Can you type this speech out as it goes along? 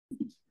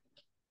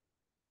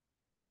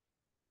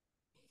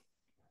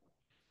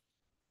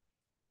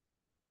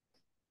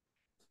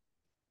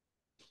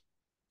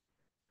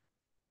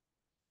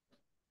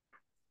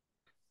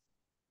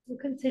You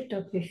can sit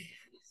up if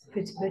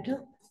it's better.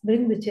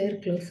 Bring the chair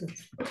closer.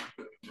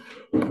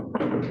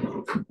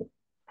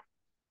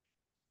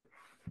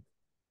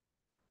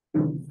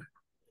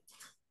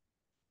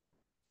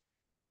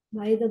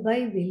 By the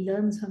by, we'll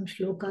learn some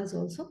shlokas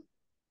also.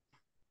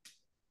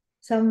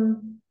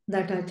 Some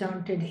that are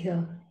chanted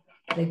here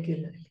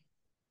regularly.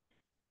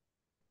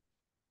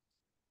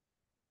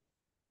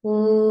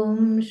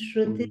 Om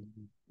Shruti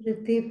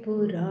Shruti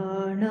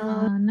Purana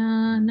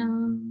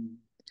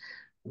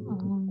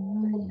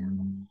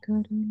Alayam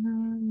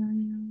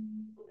Karunalayam.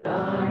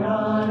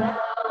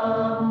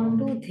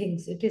 Two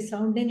things. It is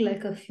sounding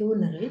like a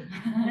funeral.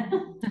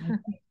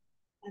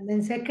 And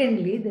then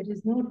secondly, there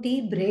is no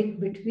tea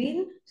break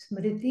between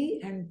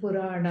Smriti and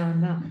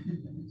Purana.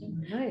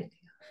 Right.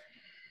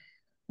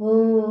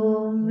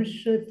 Om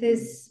Shruti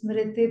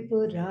Smriti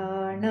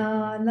Purana.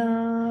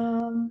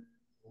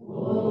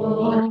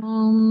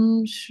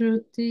 Om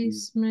Shruti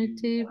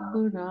Smriti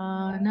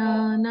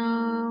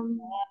Purananam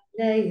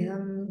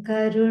Alayam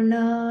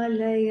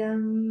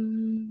Karunalayam.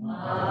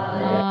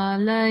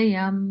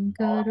 Alayam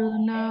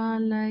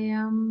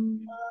Karunalayam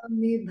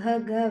Nami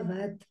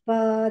Bhagavat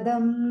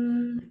Padam.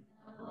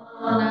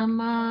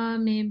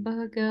 Namami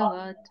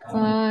Bhagavat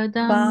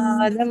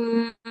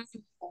Padam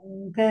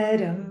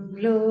Shankaram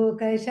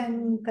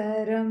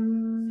Lokashankaram.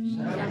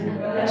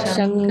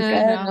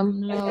 Shankaram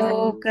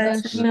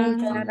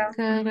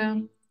Lokashankaram.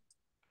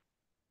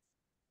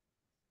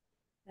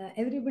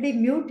 Everybody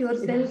mute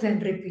yourselves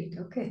and repeat,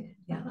 okay?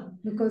 Yeah,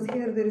 because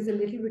here there is a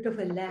little bit of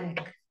a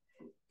lag.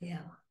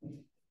 Yeah,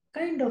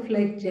 kind of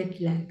like jet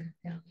lag.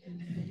 Yeah.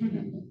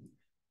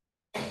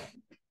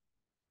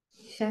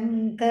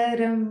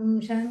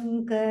 Shankaram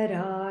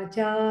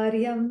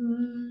Shankaracharyam.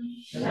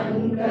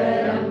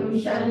 Shankaram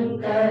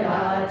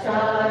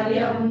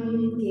Shankaracharyam.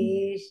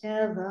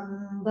 Keshavam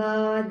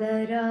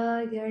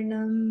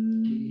Badarayanam.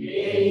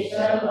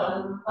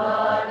 Keshavam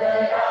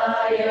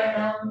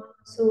Badarayanam.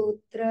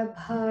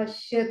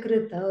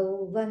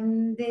 Sutrabhashya-kritau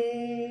vande.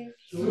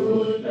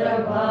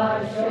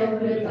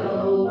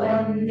 Sutrabhashya-kritau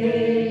vande.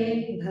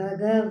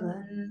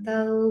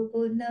 Bhagavantau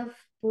punah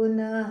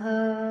punah.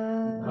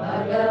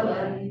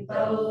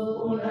 Bhagavantau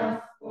punah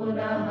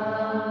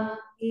punah.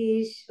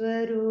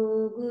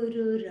 Ishvaro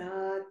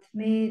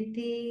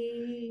gururatmeti.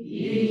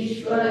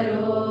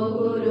 Ishvaro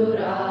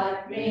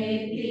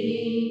gururatmeti.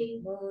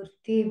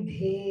 Murti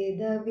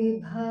bheda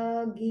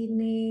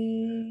vibhagine.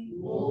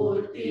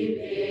 Murti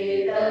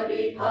bheda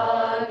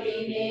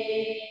vibhagine.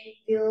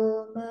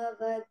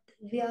 Vyomavad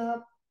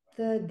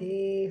vyapta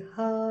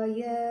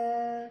dehaya.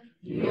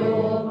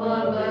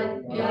 Vyomavad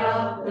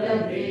vyapta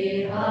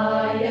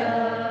dehaya.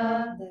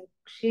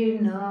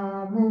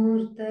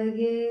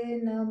 Dakshinamurtaye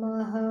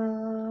namaha.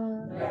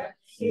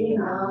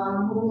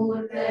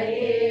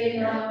 Dakshinamurtaye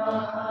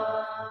namaha.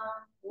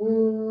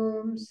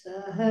 Om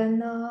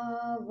Sahana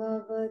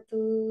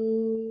Vavatu.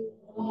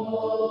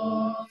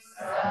 Om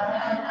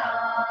Sahana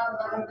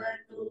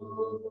Vavatu.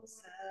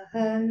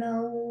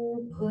 Sahanau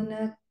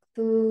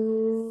Bhunaktu.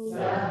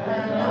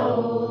 Sahanau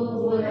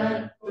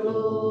Bhunaktu.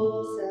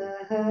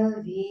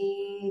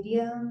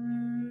 Sahaviryam.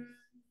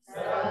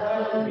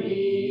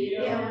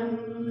 Sahaviryam.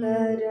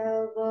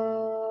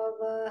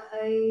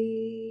 Karavavahai.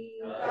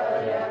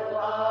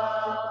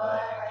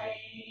 Karavavahai.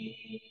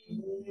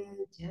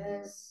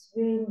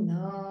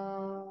 Tejasvina.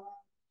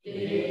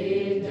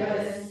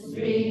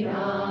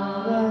 Tejasvina.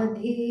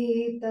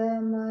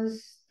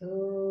 Vadhitamastu.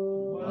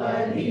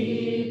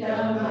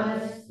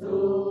 Vadhitamastu.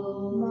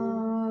 Ma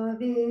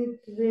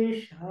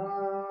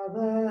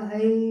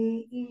vidvishavahai.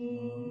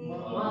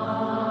 Ma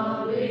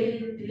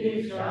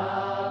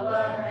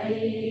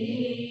vidvishavahai.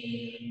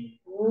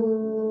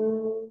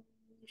 Om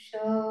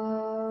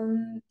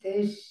Shanti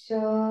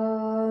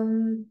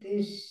Shanti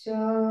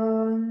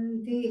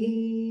Shanti.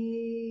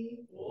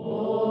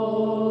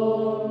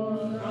 Om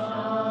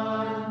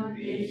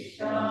Shanti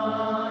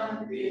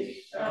Shanti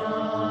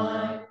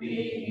Shanti.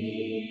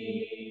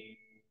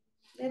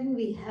 Then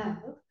we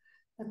have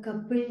a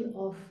couple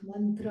of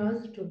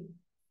mantras to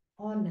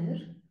honor,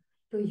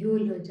 to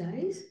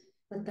eulogize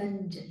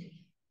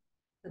Patanjali.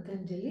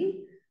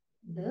 Patanjali,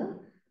 the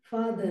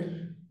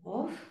father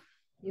of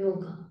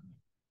yoga.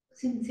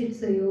 Since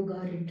it's a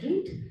yoga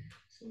retreat,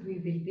 so we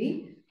will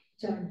be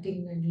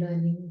chanting and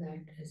learning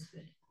that as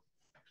well.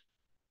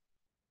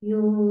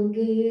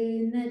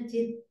 Yogena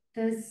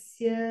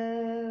chittasya.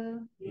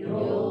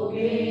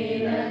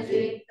 Yogena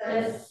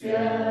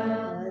chittasya.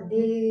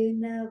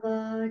 Padena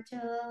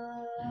vacha.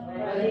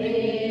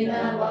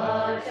 Padena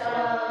vacha.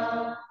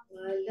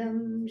 Balam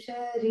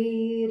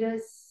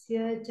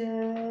sharirasya cha.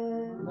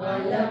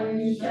 Balam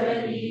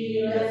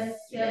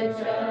sharirasya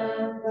cha.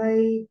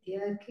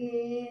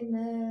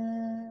 Vaidyakena.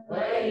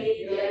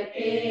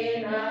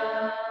 Vaidyakena.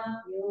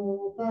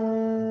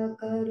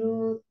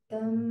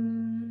 Yopakarotam.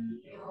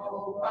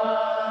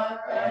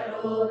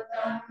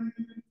 Yopakarotam.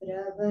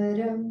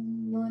 Pravaram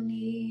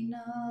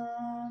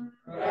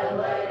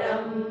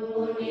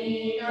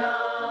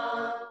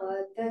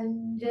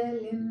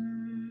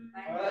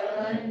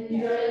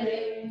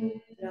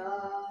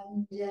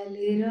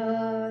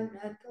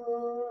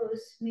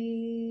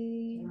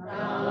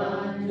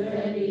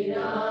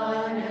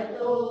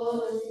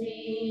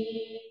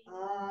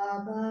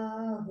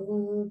आबाहु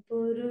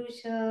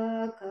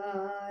पुरुषाकारम्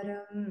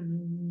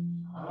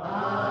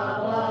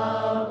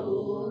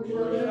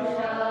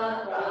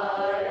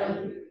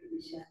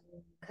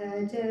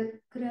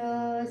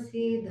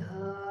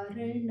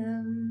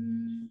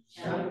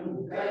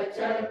शङ्खचक्रासिधारणम्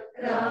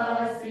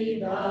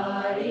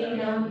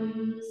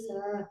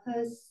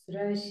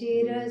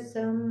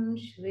सहस्रशिरसं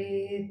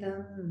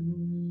श्वेतम्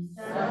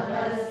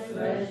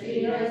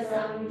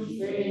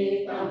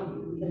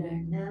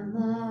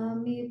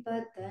प्रणमामि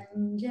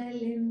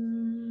पतञ्जलिम्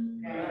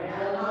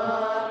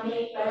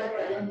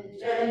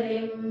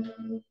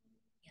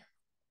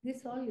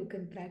This all you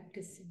can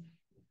practice in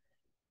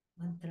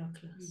mantra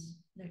class.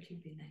 That will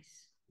be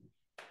nice.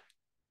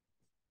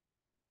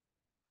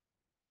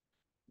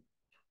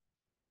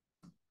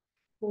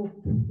 Oh,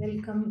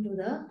 welcome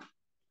to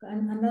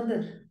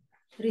another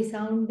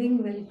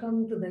resounding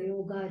welcome to the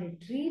yoga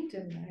retreat,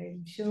 and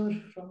I'm sure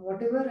from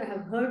whatever I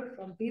have heard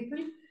from people,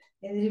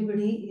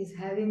 everybody is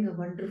having a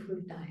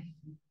wonderful time.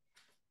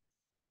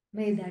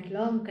 May that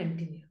long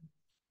continue.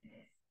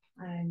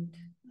 And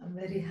I'm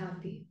very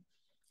happy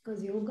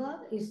because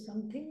yoga is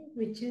something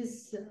which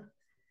is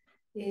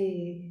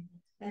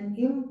an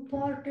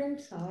important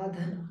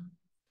sadhana.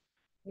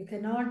 We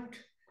cannot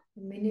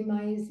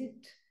minimize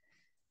it,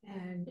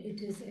 and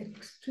it is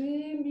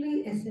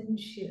extremely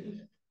essential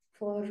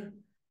for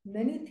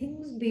many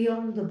things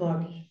beyond the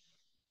body.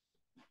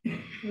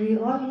 We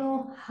all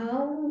know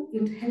how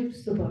it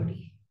helps the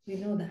body. We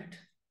know that.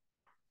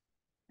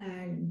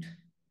 And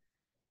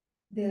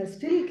they are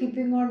still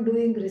keeping on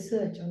doing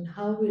research on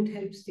how it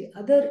helps the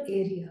other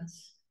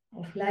areas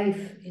of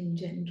life in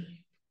general.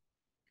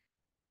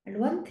 And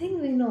one thing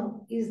we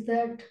know is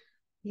that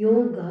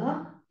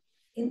yoga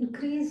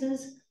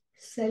increases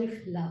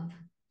self-love.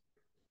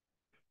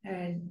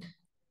 And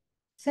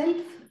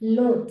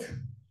self-loath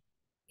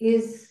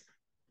is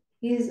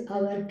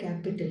our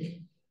capital.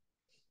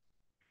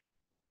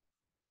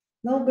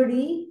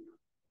 Nobody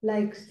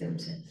likes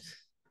themselves.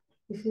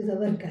 This is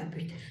our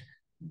capital.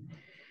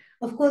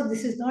 Of course,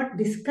 this is not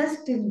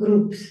discussed in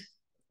groups.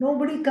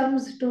 Nobody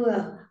comes to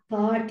a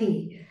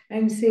party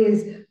and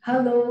says,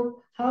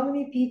 hello, how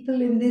many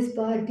people in this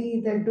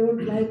party that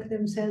don't like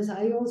themselves?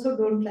 I also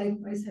don't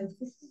like myself.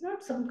 This is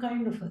not some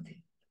kind of a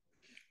thing.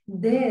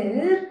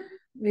 There,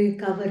 we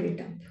cover it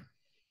up.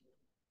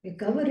 We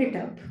cover it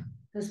up.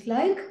 Just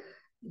like,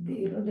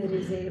 there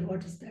is a,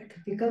 what is that?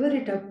 We cover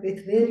it up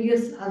with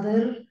various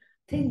other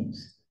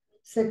things,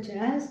 such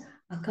as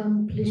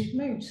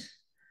accomplishments,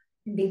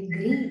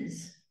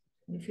 degrees.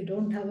 If you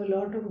don't have a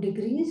lot of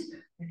degrees,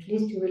 at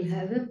least you will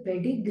have a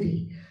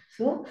pedigree.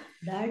 So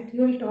that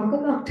you will talk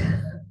about.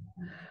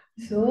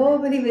 So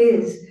many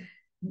ways.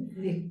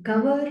 We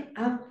cover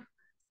up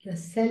the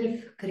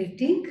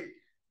self-critique,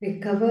 we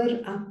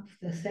cover up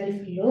the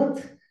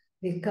self-loath,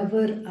 we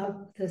cover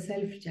up the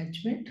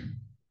self-judgment,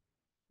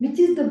 which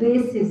is the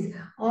basis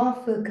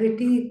of a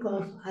critique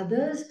of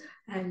others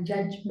and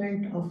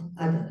judgment of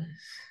others.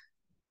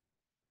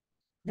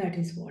 That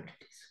is what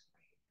it is.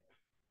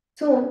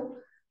 So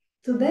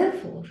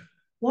therefore,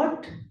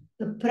 what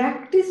the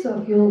practice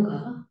of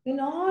yoga in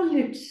all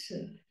its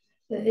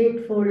the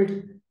eightfold,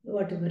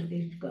 whatever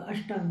they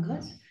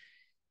ashtangas,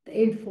 the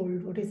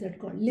eightfold, what is that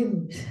called,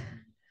 limbs,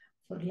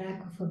 for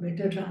lack of a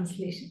better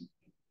translation,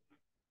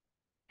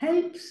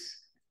 helps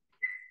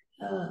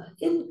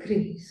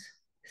increase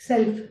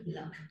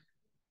self-love.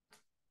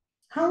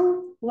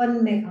 How,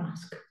 one may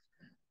ask,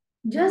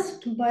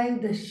 just by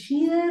the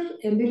sheer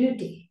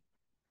ability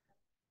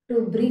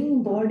to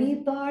bring body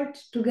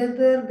parts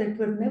together that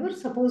were never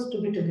supposed to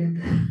be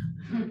together,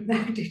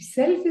 that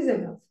itself is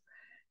enough.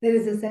 There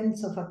is a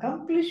sense of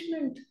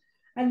accomplishment.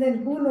 And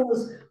then who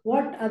knows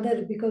what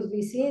other, because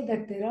we say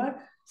that there are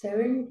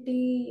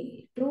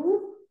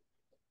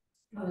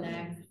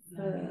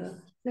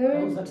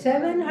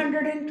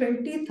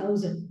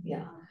 720,000,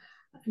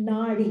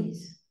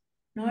 nadis.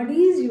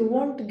 Nadis you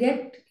won't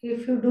get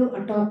if you do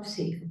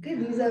autopsy. Okay,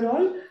 these are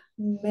all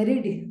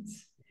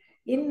meridians.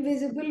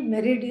 Invisible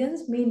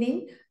meridians,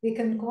 meaning we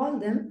can call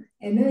them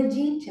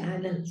energy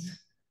channels.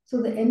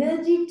 So the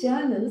energy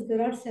channels,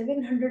 there are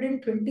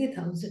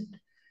 720,000.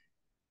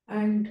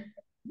 And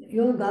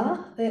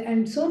yoga,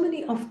 and so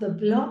many of the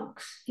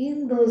blocks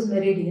in those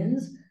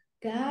meridians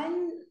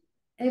can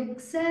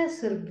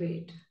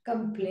exacerbate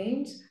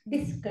complaints,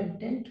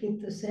 discontent with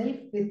the self,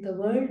 with the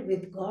world,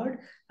 with God,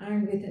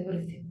 and with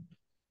everything.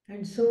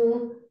 And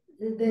so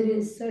there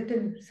is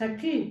certain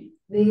subtle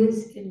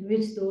ways in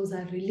which those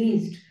are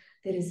released.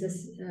 There is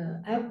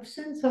an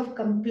absence of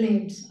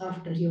complaints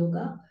after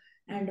yoga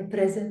and a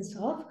presence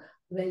of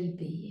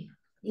well-being.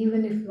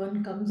 Even if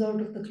one comes out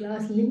of the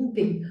class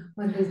limping,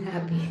 one is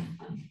happy.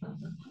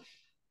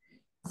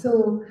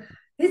 So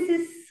this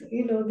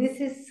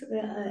is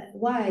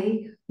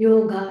why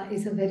yoga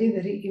is a very,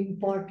 very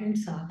important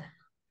sadhana.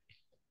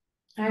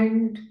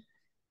 And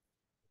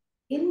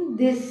in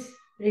this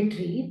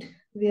retreat,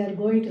 we are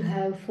going to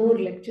have four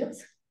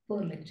lectures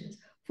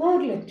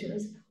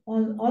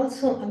on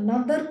also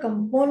another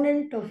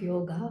component of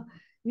yoga,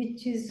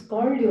 which is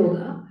called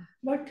yoga,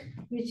 but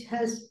which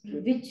has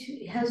to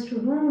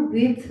do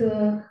with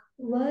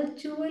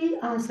virtual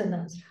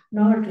asanas,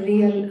 not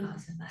real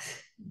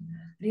asanas.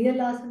 Real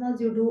asanas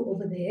you do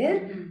over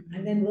there,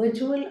 and then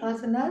virtual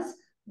asanas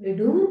we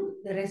do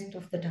the rest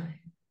of the time.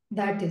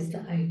 That is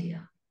the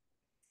idea.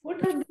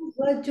 What are these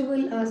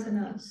virtual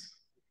asanas?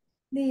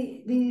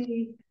 The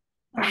big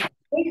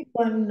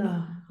one,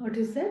 what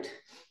is that?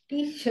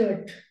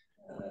 T-shirt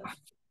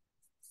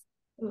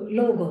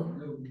logo.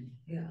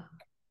 Yeah.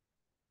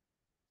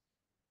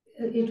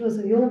 It was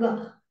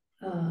a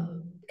uh,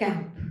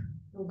 camp,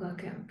 yoga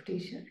camp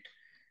T-shirt.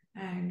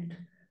 And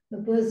the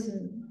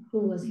person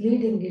who was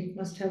leading it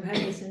must have had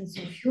a sense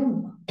of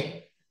humor.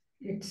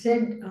 It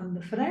said on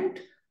the front,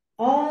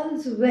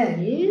 all's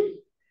well,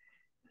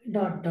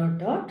 dot, dot,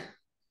 dot.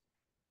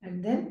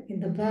 And then in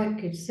the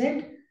back it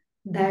said,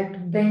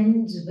 that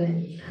bends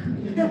well.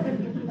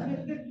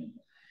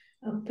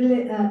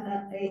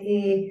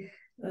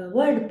 A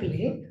word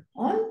play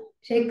on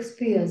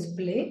Shakespeare's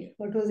play.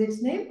 What was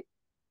its name?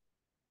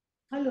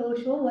 Hello,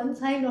 show one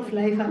sign of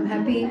life. I'm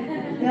happy.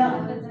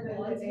 Yeah.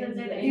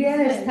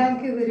 Yes,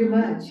 thank you very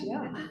much.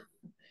 Yeah.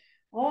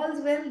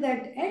 All's well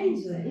that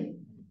ends well.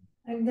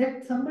 And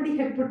that somebody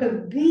had put a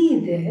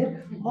B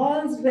there.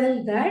 All's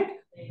well that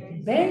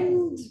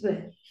bends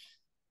well.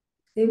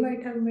 They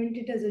might have meant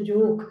it as a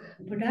joke,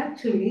 but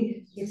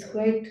actually it's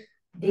quite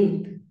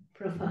deep,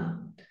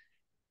 profound.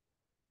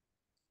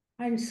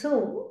 And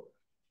so,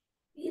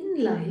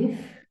 in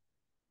life,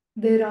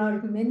 there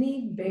are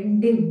many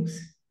bendings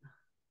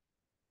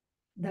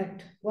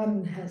that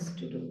one has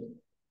to do.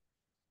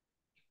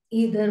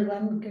 Either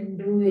one can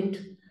do it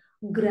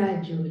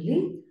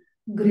gradually,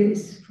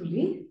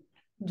 gracefully,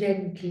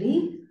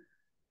 gently,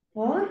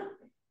 or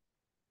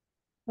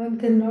one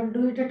cannot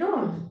do it at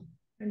all.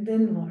 And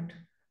then what?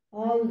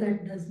 All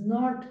that does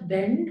not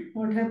bend,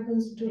 what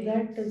happens to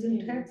that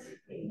doesn't have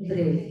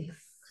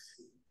breaks.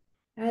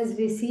 As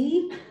we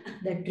see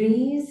the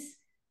trees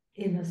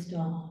in a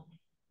storm.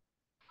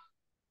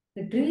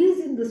 The trees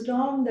in the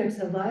storm that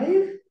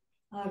survive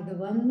are the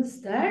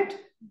ones that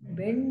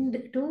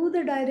bend to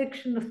the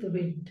direction of the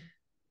wind.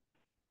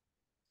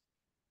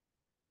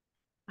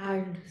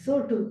 And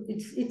so too,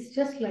 it's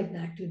just like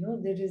that,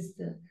 there is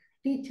the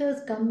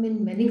teachers come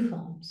in many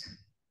forms.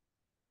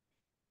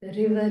 The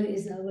river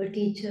is our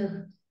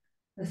teacher,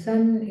 the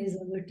sun is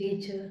our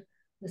teacher,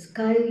 the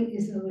sky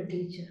is our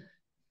teacher.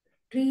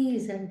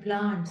 Trees and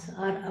plants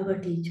are our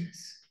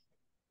teachers.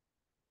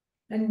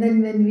 And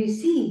then when we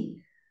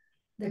see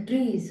the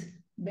trees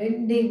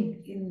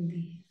bending in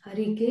the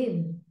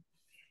hurricane,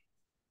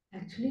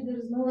 actually there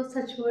is no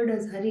such word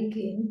as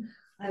hurricane.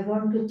 I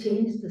want to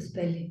change the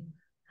spelling.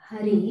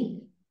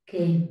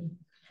 Hurricane.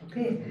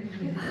 Okay.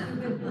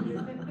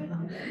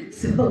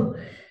 So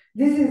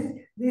this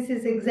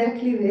is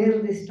exactly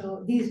where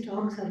these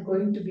talks are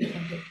going to be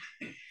headed.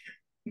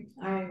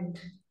 And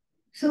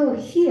so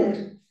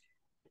here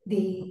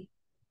we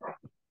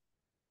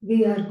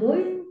are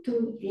going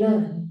to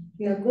learn,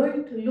 we are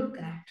going to look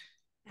at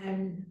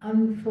and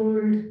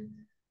unfold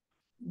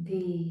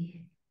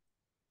the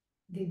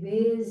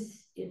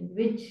ways in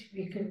which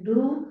we can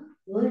do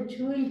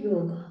virtual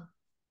yoga,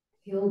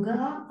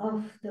 yoga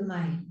of the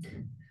mind,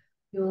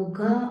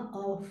 yoga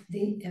of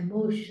the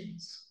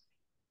emotions,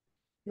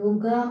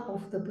 yoga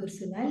of the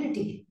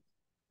personality.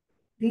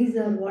 These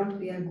are what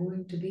we are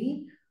going to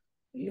be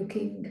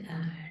looking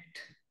at.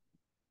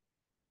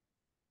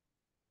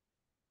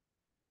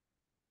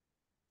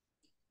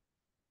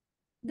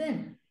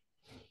 Then,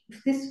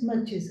 if this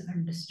much is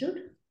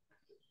understood,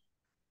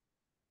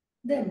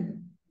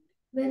 then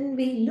when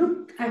we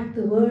look at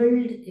the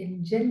world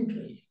in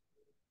general,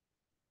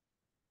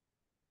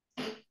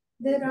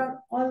 there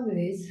are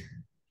always,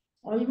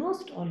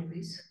 almost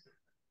always,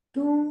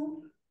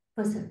 two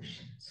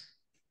perceptions.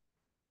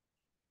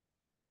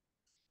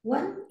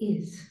 One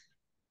is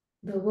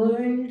the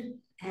world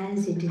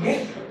as it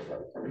is.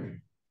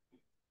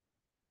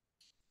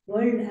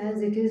 World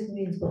as it is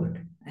means what?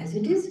 As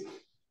it is.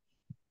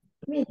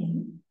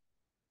 Meaning,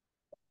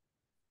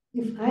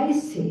 if I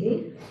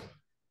say,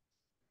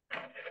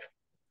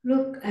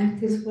 look at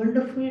this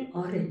wonderful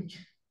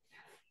orange.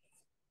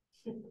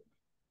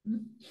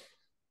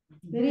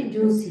 Very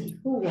juicy.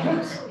 Who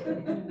wants?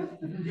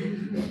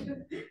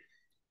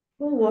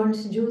 Who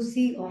wants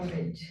juicy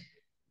orange?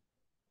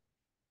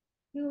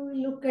 You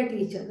look at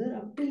each other.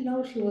 Up till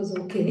now, she was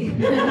okay.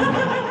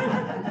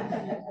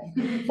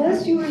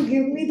 First, you will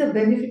give me the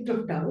benefit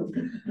of doubt.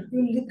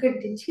 You look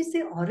at, did she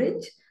say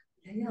orange?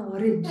 Yeah,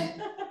 orange.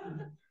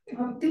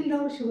 Up till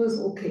now, she was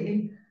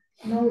okay.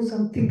 Now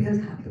something has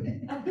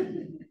happened.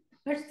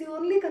 That's the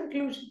only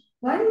conclusion.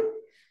 Why?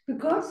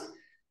 Because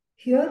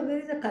here there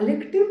is a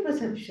collective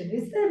perception,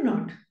 is there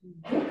not?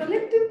 A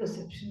collective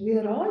perception. We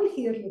are all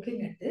here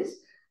looking at this.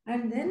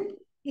 And then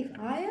if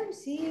I am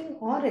seeing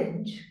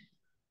orange,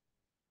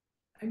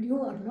 and you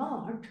are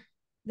not,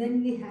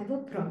 then we have a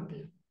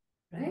problem,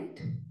 right?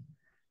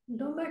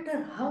 No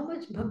matter how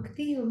much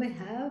bhakti you may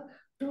have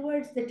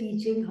towards the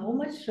teaching, how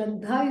much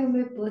Shraddha you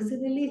may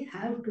personally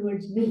have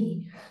towards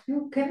me,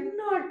 you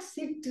cannot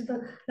sit,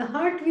 the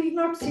heart will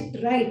not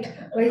sit right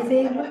by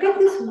saying, look at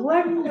this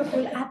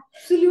wonderful,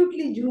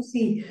 absolutely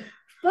juicy,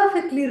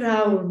 perfectly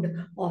round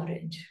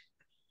orange.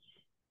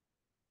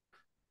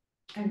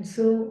 And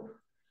so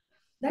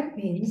that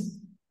means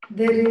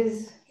there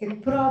is a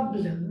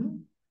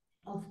problem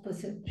of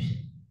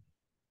perception.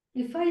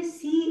 If I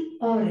see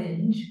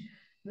orange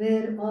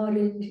where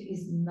orange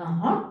is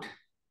not,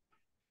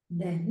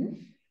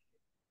 then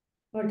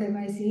what am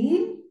I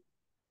seeing?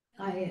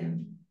 I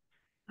am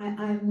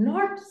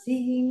not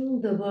seeing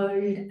the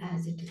world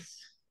as it is.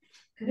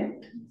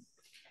 Correct?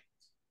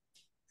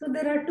 So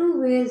there are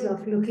two ways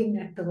of looking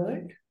at the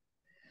world.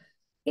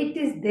 It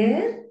is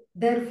there,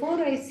 therefore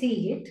I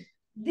see it.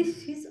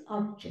 This is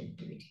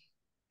objectivity.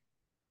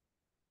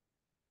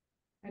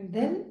 And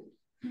then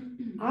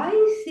I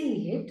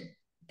see it,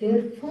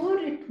 therefore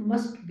it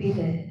must be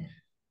there.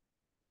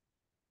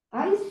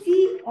 I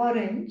see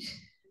orange.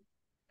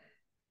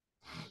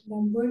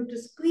 I'm going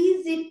to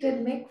squeeze it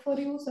and make for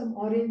you some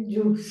orange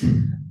juice.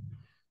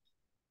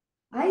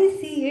 I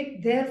see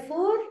it,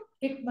 therefore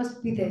it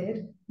must be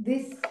there.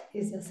 This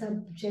is a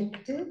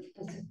subjective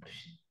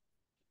perception.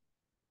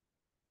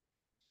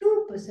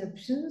 Two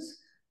perceptions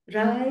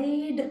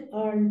ride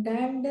on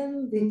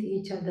tandem with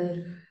each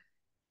other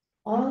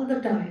all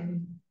the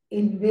time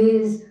in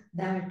ways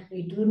that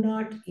we do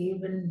not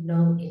even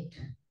know it.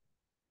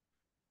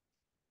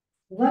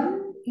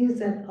 One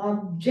is an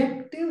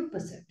objective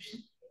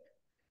perception.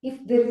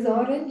 If there is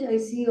orange, I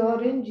see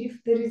orange.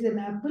 If there is an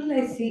apple,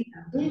 I see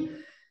apple.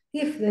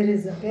 If there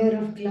is a pair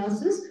of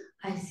glasses,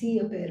 I see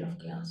a pair of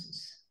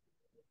glasses.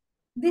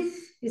 This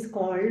is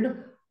called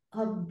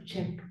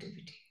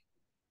objectivity.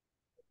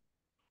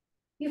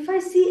 If I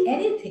see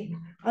anything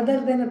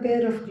other than a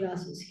pair of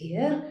glasses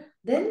here,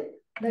 then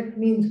that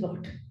means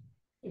what?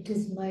 It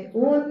is my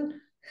own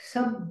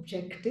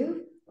subjective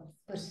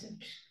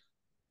perception.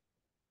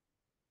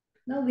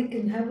 Now we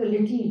can have a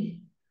little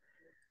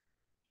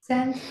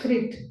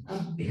Sanskrit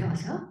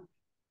abhyasa.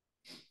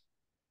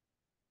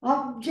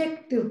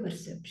 Objective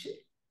perception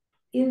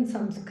in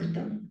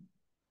Sanskritam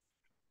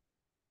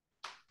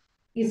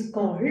is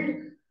called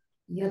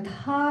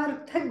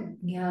yathartha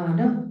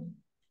jnanam,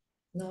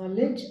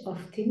 knowledge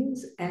of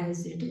things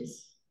as it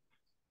is.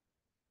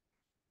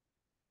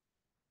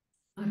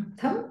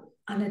 Artham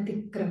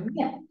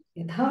anatikramya,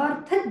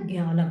 yathartha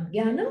jnanam.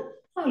 Jnanam,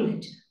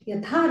 knowledge.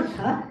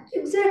 Yathartha,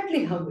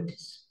 exactly how it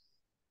is.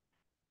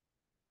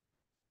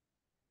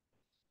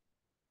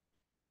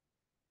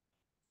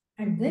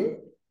 And then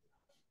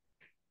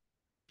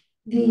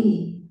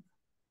the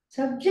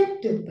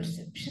subjective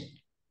perception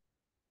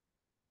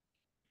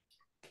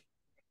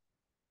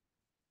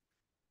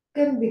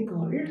can be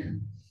called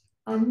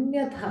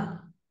anyatha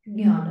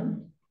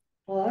jnanam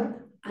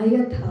or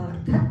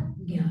ayathartha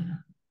jnanam.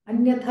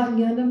 Anyatha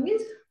jnanam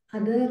means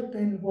other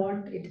than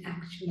what it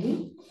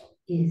actually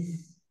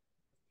is.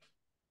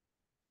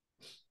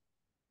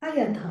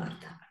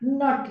 Ayathartha,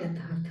 not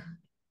yathartha.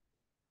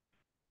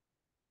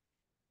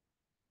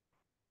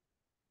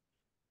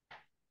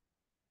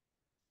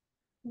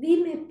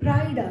 We may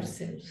pride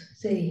ourselves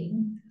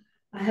saying,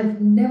 I have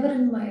never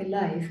in my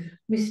life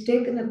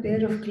mistaken a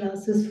pair of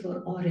glasses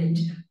for orange,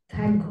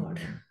 thank God.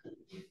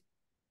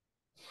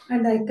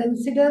 And I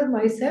consider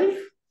myself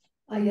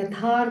a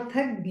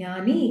yathartha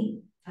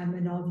jnani. I'm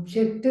an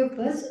objective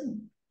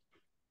person.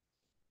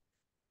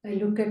 I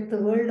look at the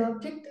world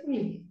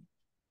objectively.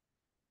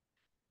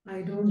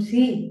 I don't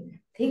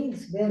see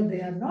things where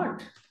they are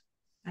not.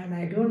 And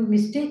I don't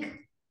mistake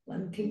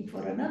one thing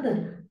for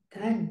another.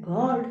 Thank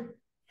God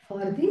for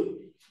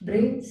the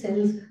brain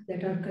cells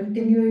that are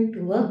continuing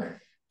to work.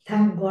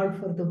 Thank God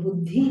for the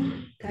buddhi.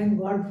 Thank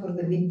God for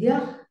the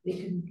vidya.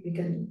 We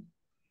can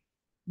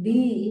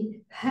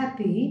be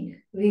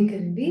happy. We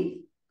can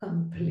be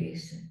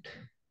complacent.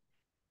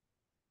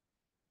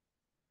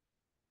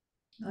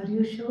 Are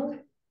you sure?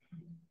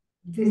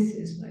 This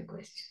is my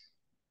question.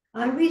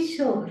 Are we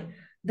sure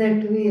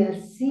that we are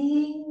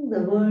seeing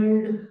the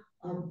world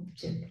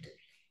objectively?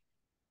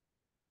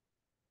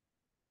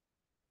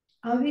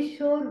 Are we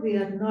sure we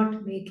are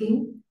not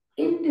making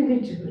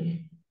individual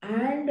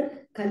and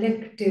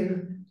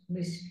collective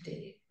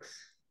mistakes?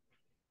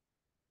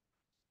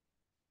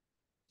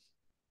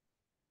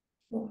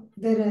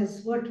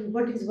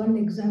 What is one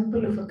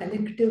example of a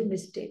collective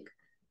mistake?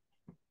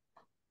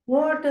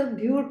 What a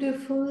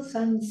beautiful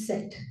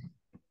sunset.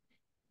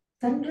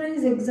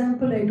 Sunrise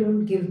example I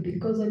don't give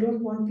because I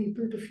don't want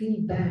people to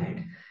feel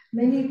bad.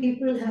 Many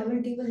people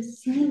haven't even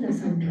seen a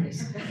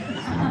sunrise.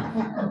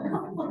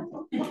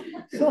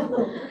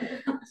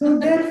 So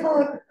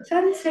therefore,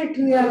 sunset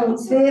we are on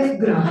safe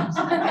grounds.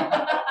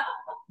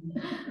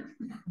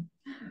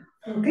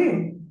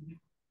 Okay.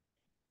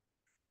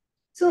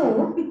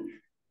 So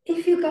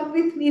if you come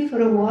with me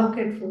for a walk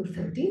at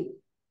 4:30,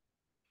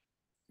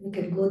 we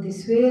can go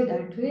this way,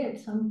 that way. At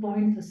some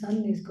point, the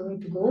sun is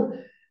going to go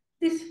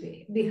this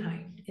way,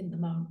 behind in the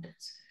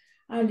mountains.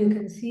 And you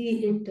can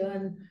see it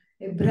turn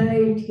a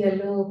bright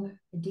yellow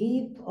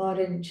deep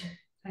orange,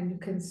 and you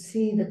can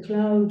see the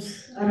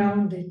clouds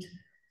around it.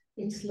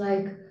 It's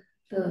like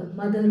the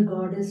mother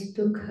goddess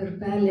took her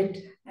palette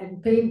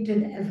and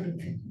painted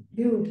everything.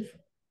 Beautiful.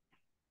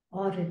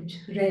 Orange,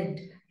 red,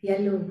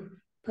 yellow,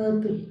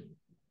 purple,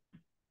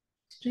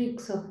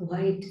 streaks of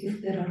white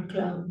if there are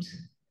clouds.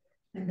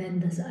 And then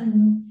the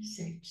sun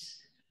sets.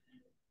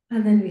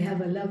 And then we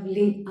have a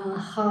lovely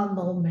aha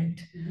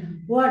moment.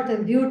 What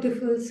a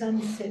beautiful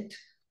sunset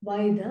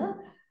by the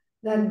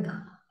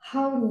Ganga.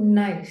 How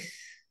nice.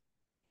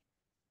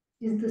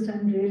 Is the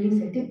sun really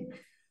setting?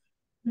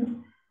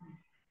 No.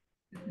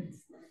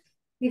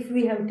 If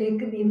we have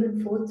taken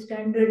even fourth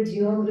standard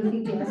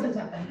geography classes,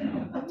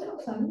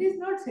 the sun is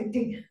not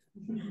setting.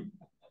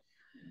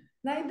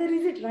 Neither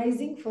is it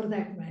rising for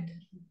that matter.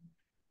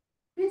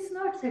 It's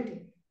not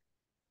setting.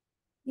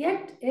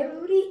 Yet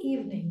every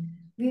evening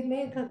we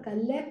make a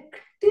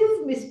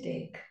collective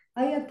mistake,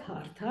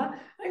 ayathartha,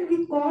 and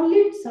we call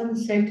it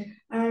sunset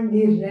and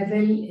we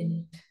revel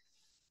in it.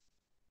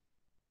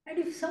 And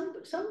if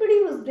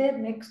somebody was there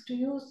next to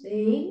you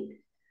saying,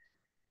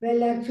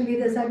 well, actually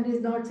the sun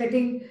is not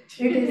setting,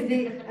 it is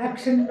the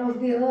action of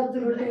the earth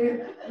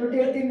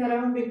rotating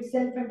around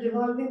itself and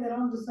revolving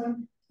around the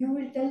sun, you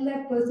will tell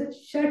that person,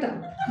 shut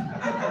up.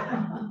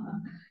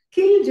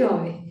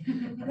 Killjoy.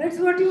 That's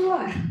what you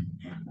are.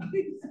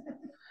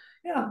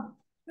 Yeah,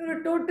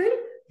 you're a total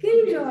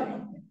killjoy.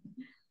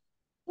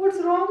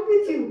 What's wrong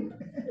with you?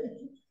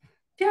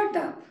 Shut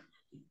up.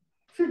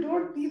 If you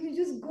don't, you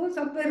just go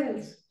somewhere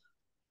else.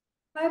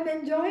 I'm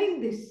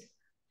enjoying this.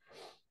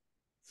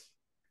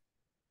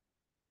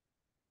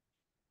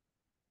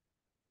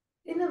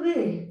 In a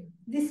way,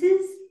 this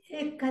is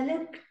a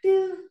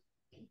collective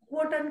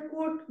quote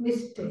unquote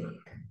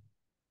mistake.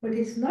 But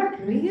it's not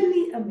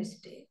really a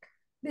mistake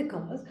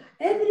because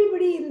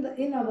everybody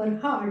in our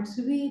hearts,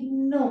 we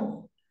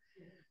know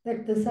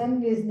that the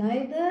sun is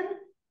neither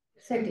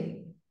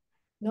setting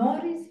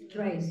nor is it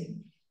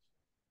rising.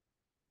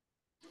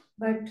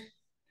 But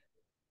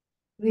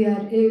we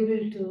are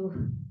able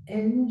to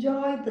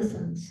enjoy the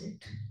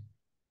sunset.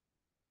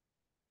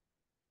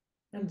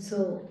 And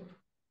so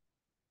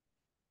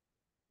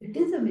it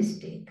is a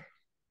mistake.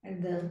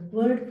 And the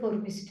word for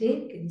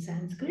mistake in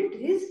Sanskrit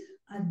is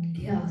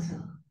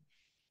adhyasa.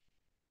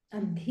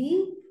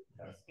 Adhi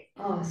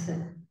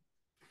asa.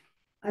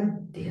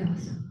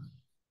 Adhyasa.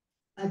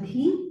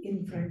 Adhi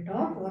in front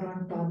of or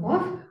on top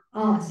of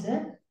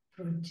asa,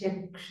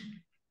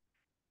 projection.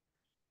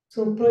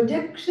 So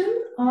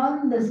projection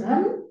on the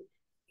sun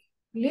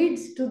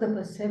leads to the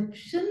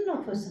perception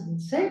of a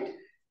sunset.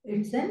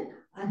 It's an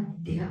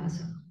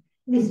adhyasa,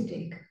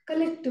 mistake,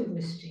 collective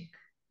mistake.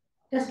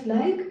 Just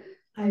like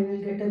I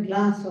will get a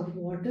glass of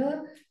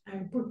water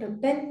and put a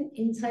pen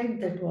inside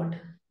that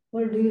water.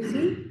 What do you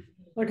see?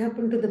 What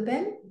happened to the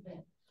pen?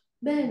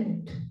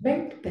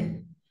 Bent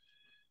pen.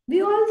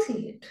 We all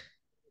see it.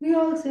 We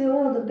all say,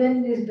 oh, the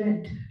pen is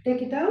bent.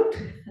 Take it out.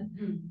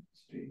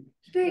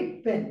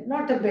 Straight pen,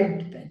 not a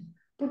bent pen.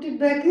 Put it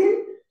back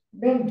in,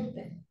 bent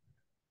pen.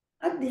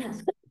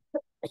 Adhyasa.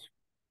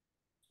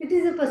 It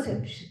is a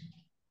perception.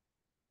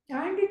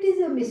 And it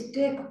is a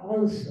mistake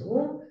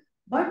also,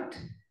 but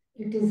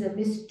it is a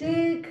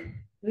mistake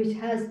which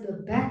has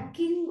the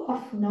backing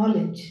of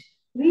knowledge.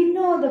 We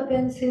know the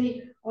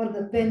pencil or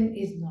the pen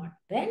is not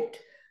bent.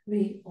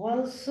 We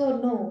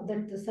also know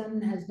that the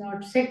sun has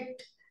not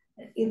set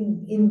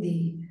in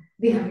the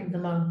behind the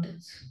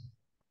mountains.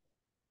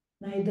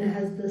 Neither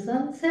has the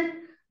sun set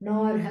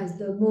nor has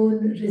the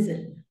moon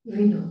risen.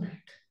 We know that.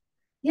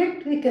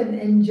 Yet we can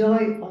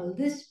enjoy all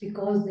this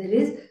because there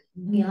is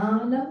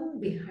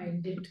jnanam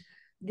behind it.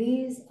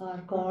 These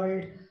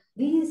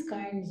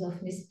kinds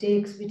of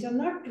mistakes, which are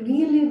not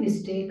really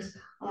mistakes,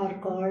 are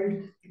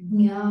called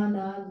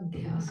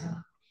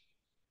jnanadhyasa.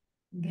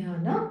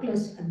 Jnana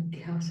plus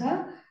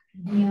adhyasa,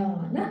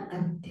 jnana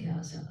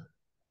adhyasa.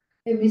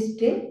 A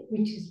mistake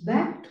which is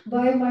backed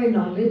by my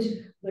knowledge,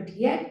 but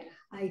yet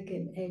I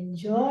can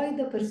enjoy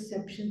the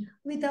perception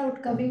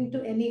without coming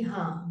to any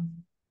harm.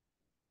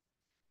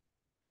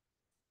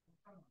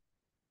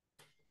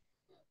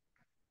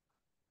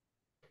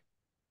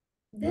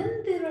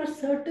 Then there are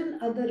certain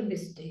other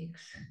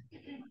mistakes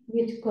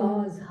which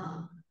cause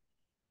harm.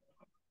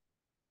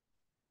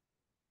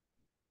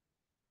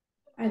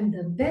 And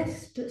the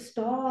best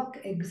stock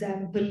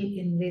example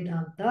in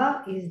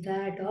Vedanta is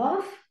that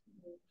of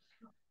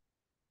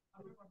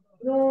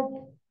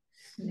rope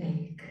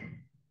snake.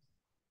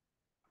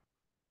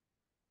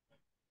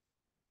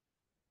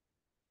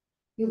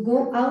 You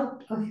go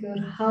out of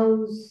your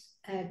house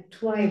at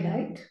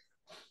twilight.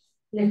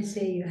 Let's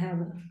say you have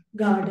a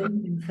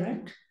garden in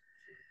front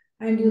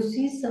and you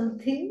see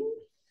something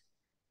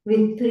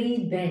with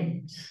 3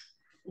 bends.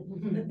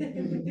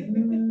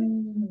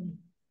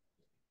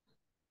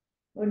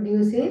 What do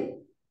you say?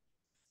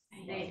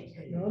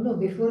 No,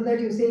 before that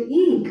you say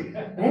eek,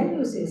 then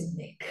you say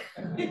snake.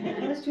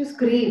 First you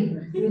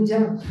scream, you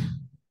jump.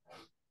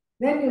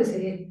 Then you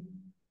say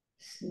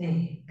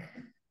snake.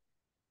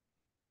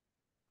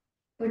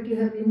 But you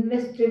have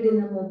invested in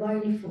a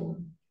mobile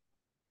phone.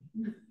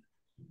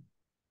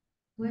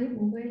 Why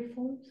mobile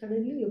phone?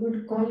 Suddenly you're going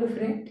to call a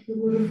friend, you're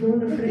going to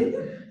phone a friend.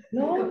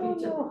 No, no,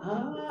 no.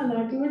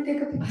 Not even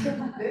take a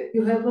picture.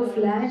 You have a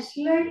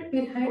flashlight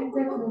behind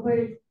that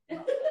mobile.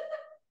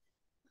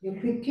 You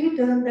quickly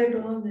turn that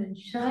on and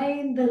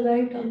shine the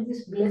light on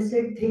this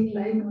blessed thing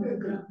lying on the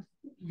ground.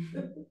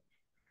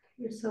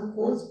 It's a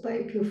hose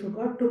pipe you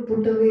forgot to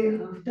put away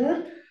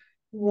after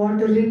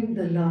watering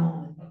the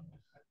lawn.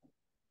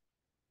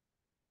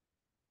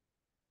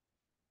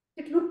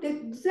 It looked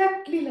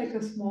exactly like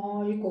a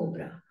small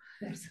cobra.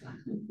 That's why.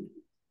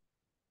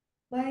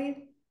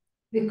 Why?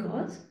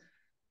 Because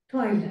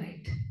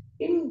twilight,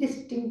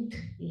 indistinct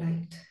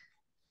light.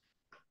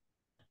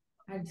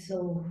 And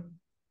so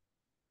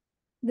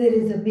there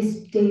is a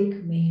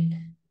mistake made.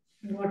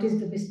 And what is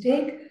the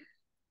mistake?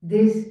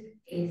 This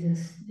is a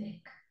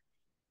snake.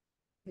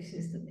 This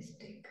is the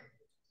mistake.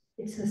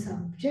 It's a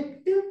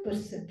subjective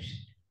perception.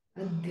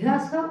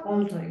 Adhyasa,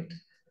 all right.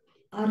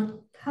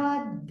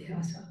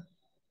 Arthadhyasa.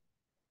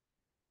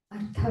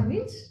 Artha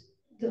means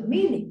the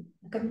meaning.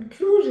 The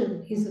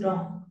conclusion is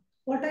wrong.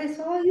 What I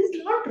saw is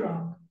not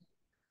wrong.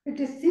 It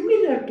is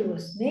similar to a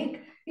snake.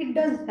 It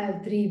does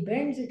have three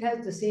bends. It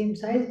has the same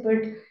size,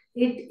 but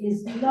it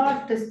is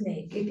not a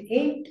snake. It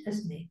ain't a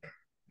snake.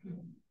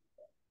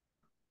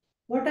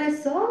 What I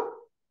saw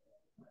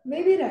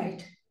may be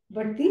right,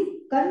 but the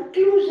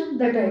conclusion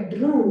that I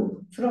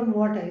drew from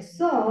what I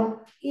saw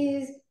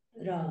is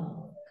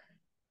wrong.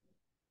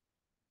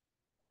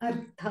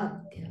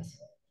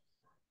 Arthadhyasa.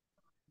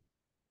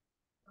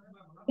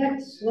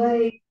 That's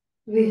why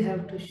we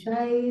have to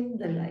shine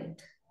the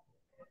light.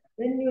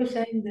 When you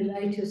shine the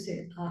light, you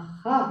say,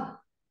 aha,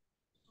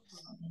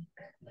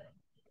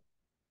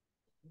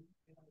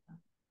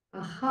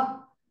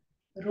 aha,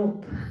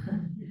 rope,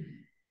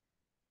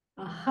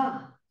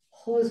 aha,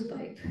 hose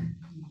pipe,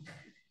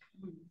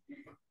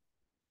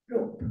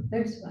 rope.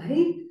 That's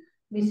why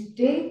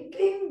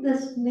mistaking the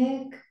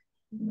snake,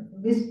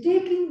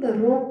 mistaking the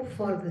rope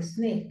for the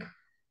snake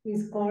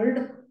is called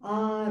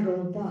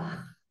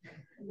aropa.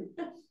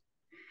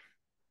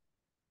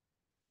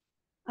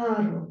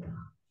 Aropa,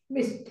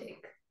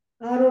 mistake.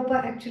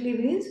 Aropa actually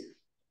means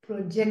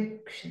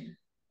projection.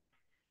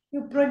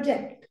 You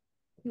project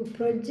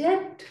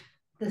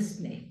the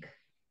snake.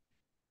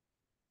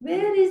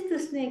 Where is the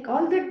snake?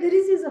 All that there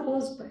is a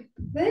hose pipe.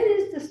 Where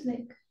is the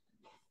snake?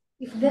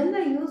 If then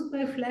I use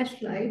my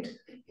flashlight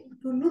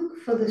to look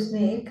for the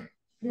snake,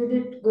 did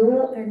it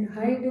go and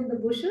hide in the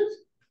bushes?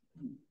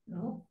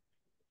 No.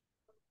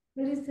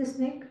 Where is the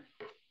snake?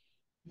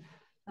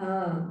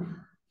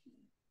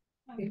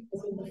 It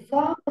was in the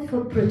form of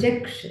a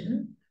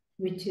projection,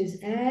 which is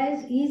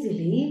as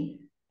easily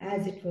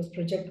as it was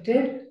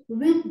projected,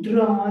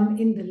 withdrawn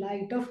in the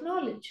light of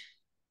knowledge.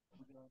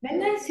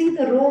 When I see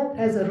the rope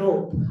as a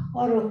rope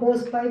or a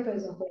hose pipe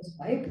as a hose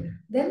pipe,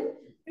 then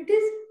it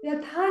is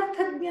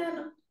yathartha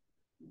jnana.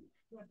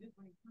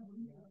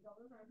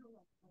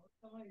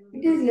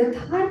 It is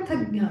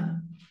yathartha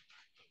jnana.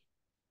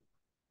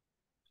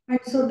 And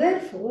so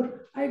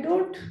therefore, I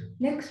don't,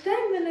 next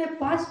time when I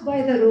pass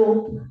by the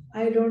rope,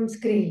 I don't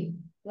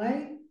scream.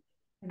 Why?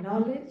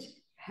 Knowledge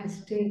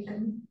has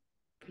taken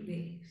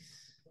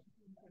place.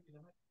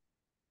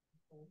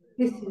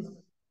 This is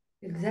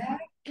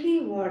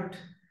exactly what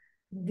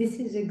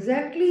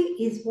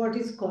is what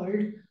is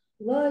called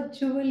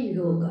virtual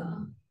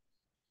yoga,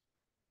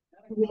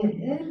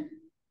 where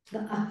the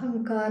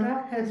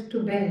ahankara has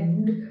to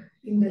bend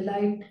in the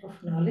light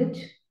of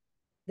knowledge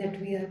that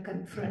we are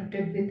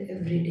confronted with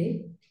every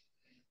day.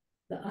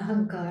 The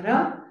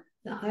ahankara,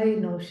 the I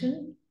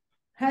notion,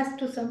 has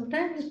to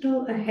sometimes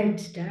do a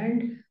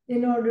headstand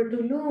in order to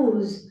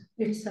lose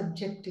its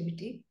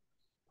subjectivity.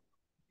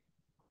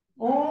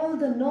 All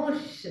the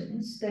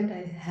notions that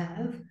I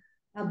have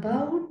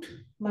about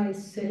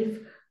myself,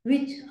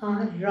 which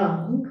are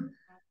wrong,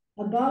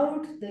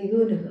 about the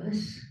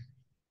universe,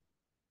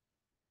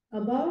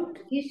 about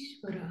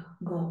Ishvara,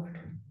 God.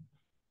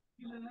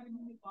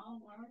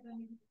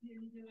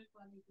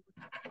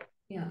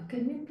 Yeah,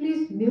 can you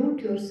please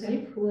mute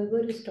yourself, whoever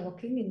is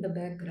talking in the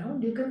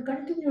background? You can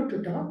continue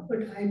to talk,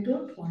 but I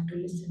don't want to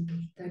listen to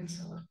it, that's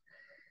all.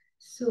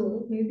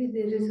 So maybe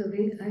there is a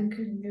way I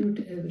can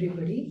mute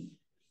everybody.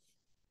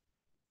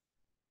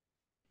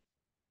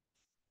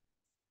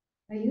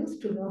 I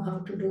used to know how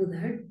to do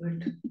that,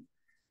 but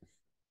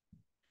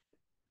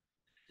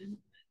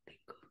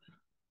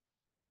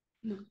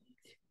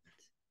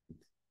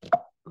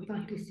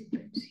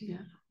participants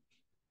here.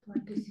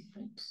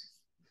 Participants.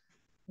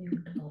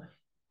 Mute all.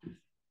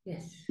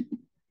 Yes.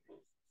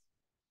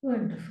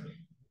 Wonderful.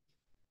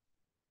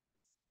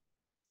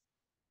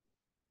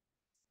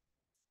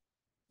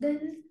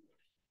 Then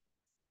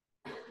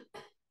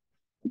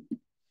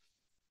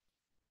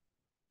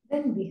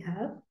we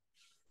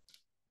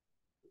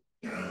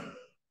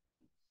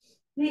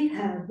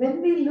have,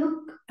 when we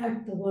look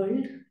at the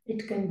world,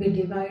 it can be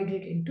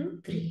divided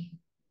into three.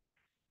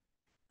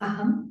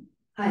 Aham,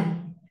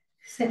 I,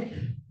 self.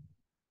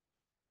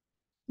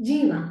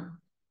 Jiva.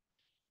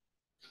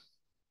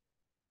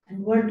 And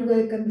what do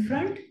I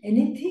confront?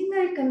 Anything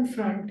I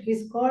confront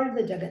is called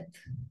the Jagat.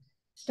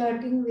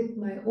 Starting with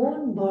my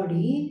own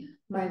body,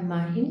 my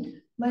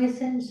mind, my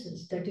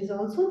senses. That is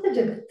also the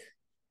Jagat.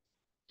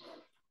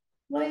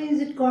 Why is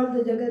it called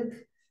the Jagat?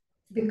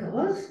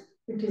 Because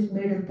it is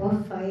made up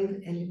of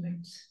 5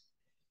 elements.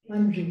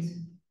 One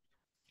reason.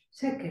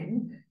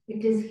 Second,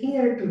 it is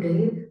here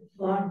today,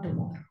 gone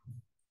tomorrow.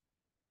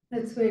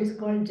 That's why it's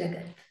called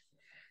Jagat.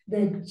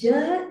 The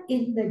Ja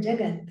in the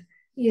Jagat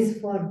is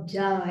for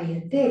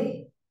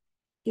Jayate,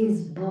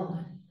 is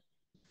born.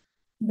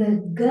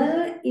 The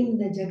Ga in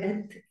the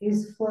Jagat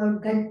is for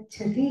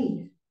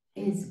Gachati,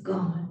 is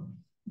gone.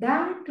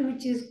 That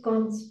which is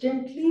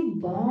constantly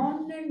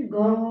born and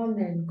gone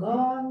and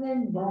gone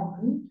and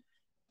born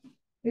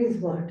is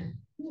what?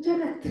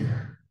 Jagat.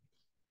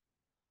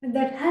 And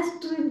that has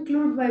to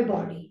include my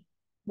body.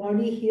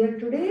 Body here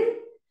today,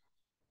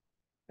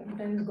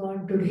 sometimes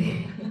gone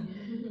today.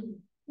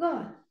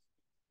 Gone.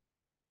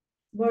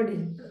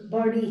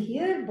 Body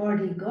here,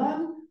 body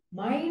gone.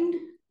 Mind,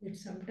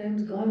 it's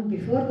sometimes gone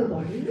before the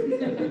body.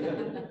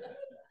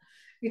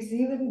 It's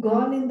even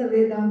gone in the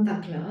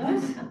Vedanta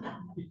class.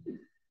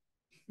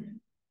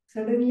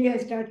 Suddenly I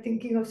start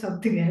thinking of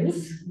something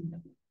else.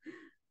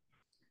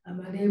 I'm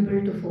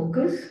unable to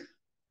focus.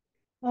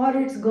 Or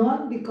it's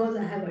gone because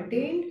I have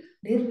attained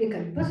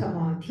Nirvikalpa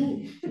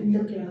Samadhi in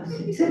the class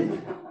itself.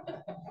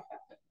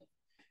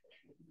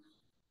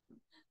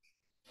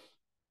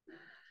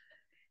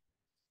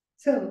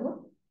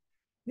 So,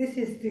 this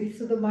is this.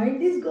 So the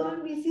mind is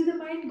gone, we see the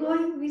mind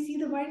going, we see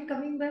the mind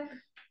coming back.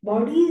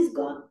 Body is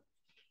gone.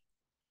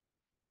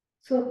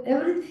 So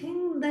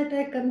everything that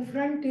I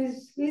confront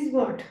is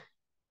what?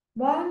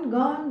 Born,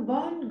 gone,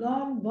 born,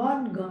 gone,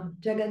 born, gone.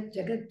 Jagat,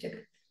 Jagat,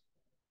 Jagat.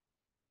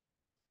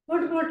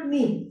 What about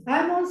me?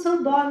 I'm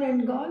also born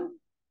and gone?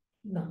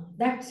 No,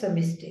 that's a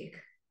mistake.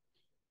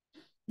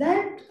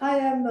 That I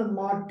am a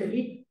mortal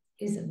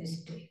is a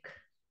mistake.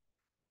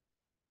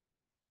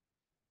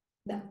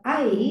 The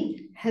I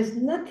has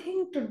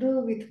nothing to do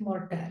with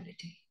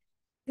mortality.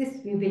 This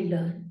we will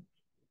learn.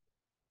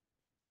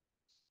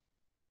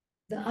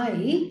 The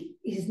I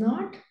is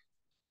not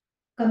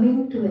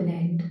coming to an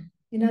end.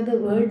 In other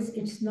words,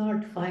 it's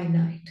not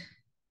finite.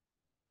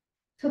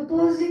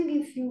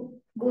 Supposing if you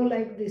go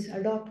like this,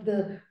 adopt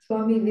the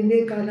Swami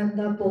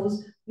Vivekananda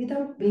pose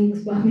without being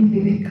Swami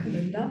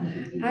Vivekananda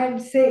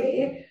and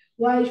say,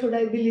 why should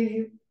I believe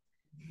you?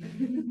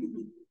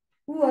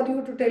 Who are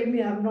you to tell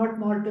me I'm not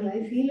mortal?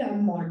 I feel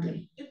I'm mortal.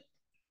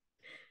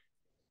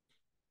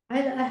 I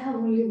have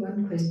only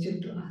one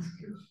question to ask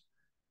you.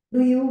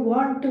 Do you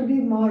want to be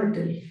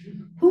mortal?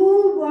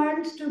 Who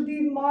wants to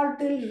be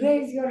mortal?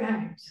 Raise your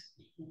hands.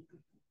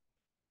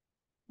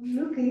 I'm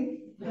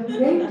looking. I'm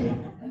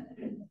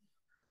waiting.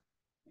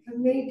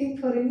 I'm waiting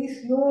for any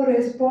slow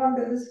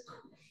responders.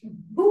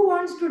 Who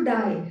wants to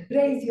die?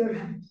 Raise your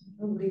hand.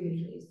 Nobody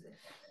will raise their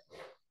hand.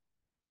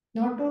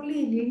 Not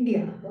only in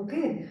India,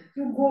 okay?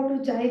 You go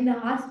to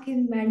China, ask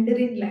in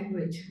Mandarin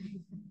language.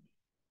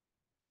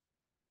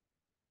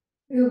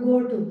 You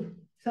go to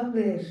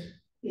somewhere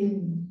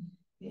in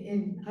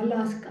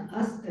Alaska,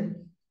 ask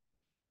them.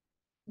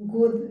 You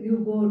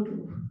go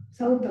to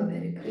South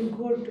America, you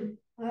go to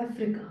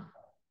Africa,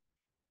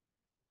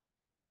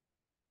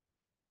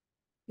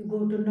 you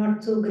go to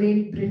not so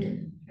Great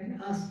Britain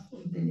and ask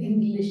with an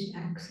English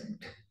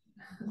accent.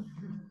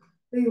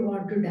 Do you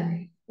want to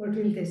die? What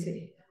will they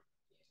say?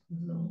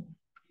 No.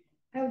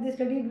 Have they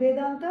studied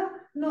Vedanta?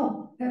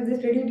 No. Have they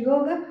studied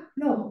yoga?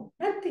 No.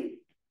 Nothing.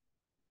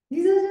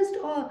 These are just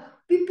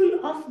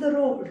people off the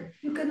road.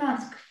 You can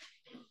ask.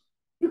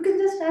 You can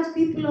just ask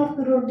people off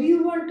the road, do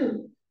you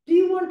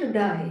want to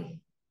die?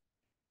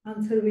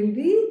 Answer will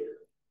be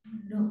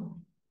no.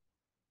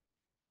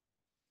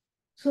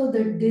 So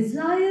the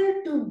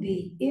desire to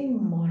be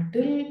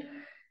immortal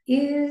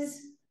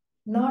is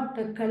not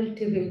a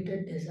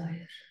cultivated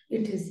desire.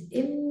 It is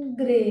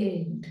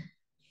ingrained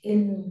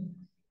in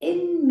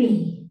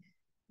me,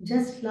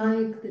 just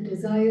like the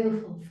desire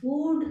for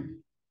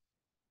food,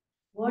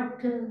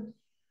 water,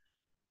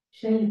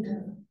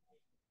 shelter,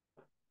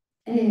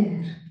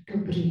 air to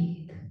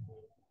breathe.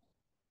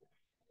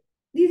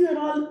 These are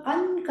all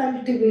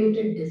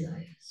uncultivated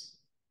desires.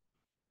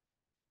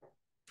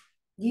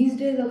 These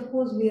days, of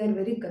course, we are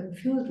very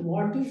confused.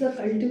 What is a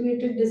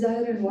cultivated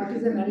desire and what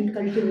is an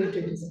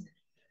uncultivated desire?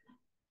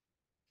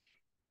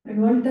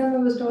 And one time I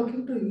was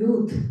talking to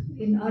youth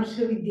in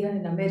Arshavidya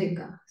in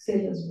America,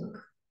 Salersburg.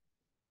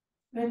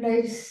 And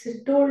I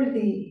told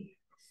the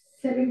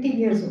 17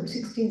 years old,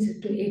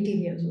 16 to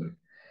 18 years old,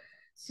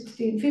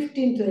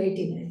 15 to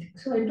 18, I think.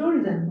 So I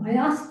told them, I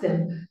asked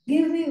them,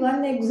 give me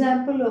one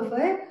example of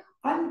a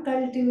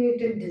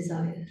uncultivated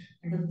desire.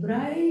 And a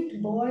bright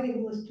boy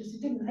who was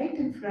sitting right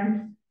in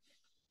front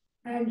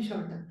and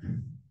shot up.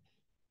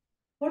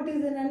 What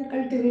is an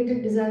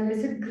uncultivated desire? I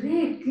said,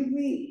 great, give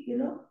me,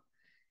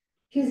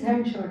 his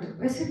hand shot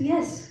up. I said,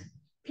 yes,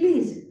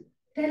 please,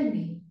 tell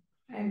me.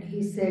 And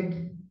he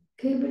said,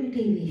 cable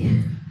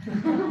TV.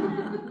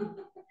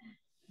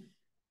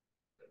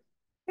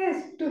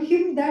 Yes, to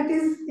him that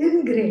is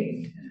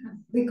ingrained.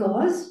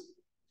 because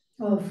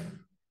of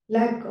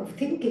lack of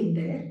thinking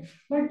there.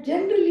 But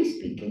generally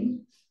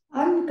speaking,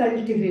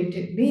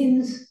 uncultivated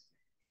means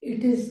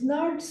it is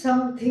not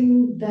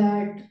something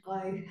that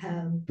I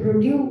have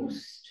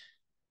produced.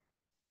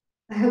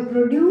 I have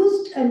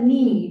produced a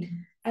need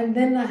and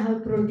then I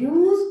have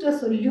produced a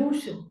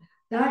solution.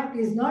 That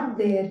is not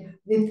there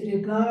with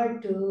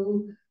regard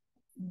to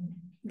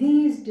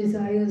these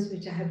desires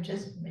which I have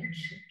just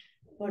mentioned.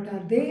 What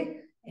are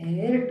they?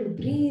 Air to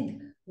breathe,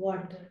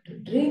 water to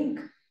drink,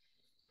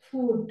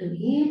 food to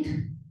eat,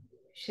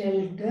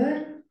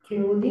 shelter,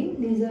 clothing.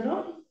 These are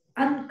all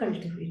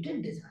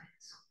uncultivated desires.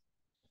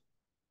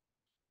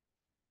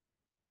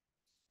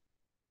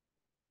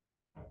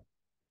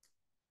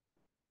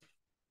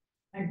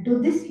 And to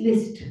this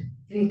list,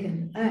 we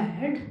can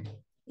add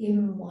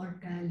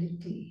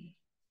immortality,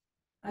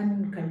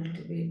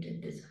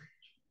 uncultivated desire.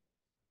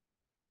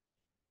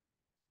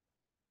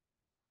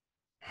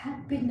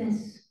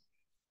 Happiness.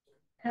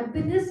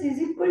 Happiness is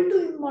equal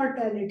to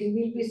immortality.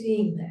 We'll be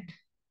seeing that.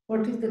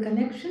 What is the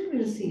connection?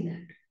 We'll see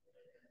that.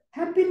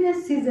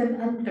 Happiness is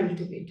an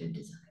uncultivated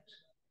desire.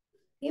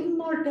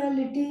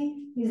 Immortality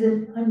is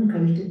an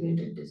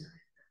uncultivated desire.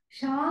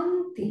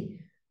 Shanti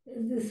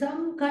is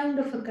some kind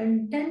of a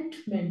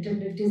contentment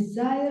and a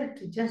desire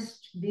to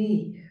just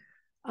be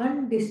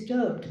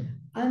undisturbed,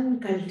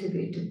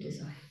 uncultivated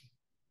desire.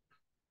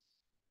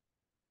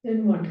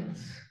 Then what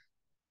else?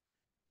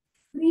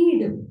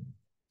 Freedom,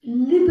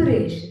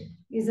 liberation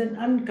is an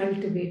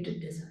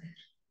uncultivated desire.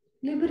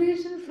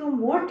 Liberation from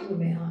what, you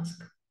may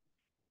ask?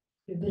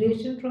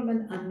 Liberation from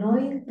an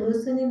annoying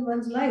person in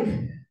one's life.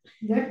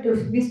 That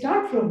we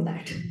start from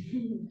that.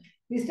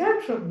 We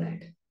start from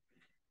that.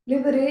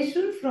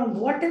 Liberation from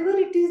whatever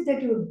it is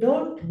that you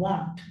don't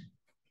want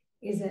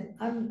is an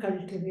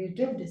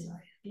uncultivated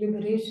desire.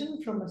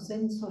 Liberation from a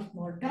sense of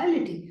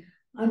mortality,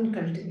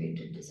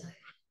 uncultivated desire.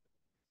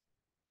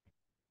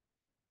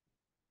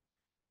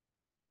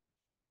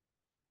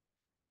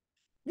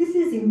 This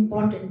is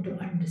important to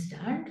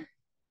understand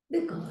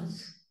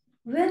because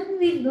when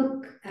we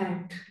look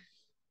at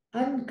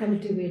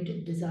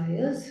uncultivated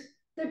desires,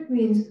 that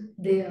means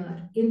they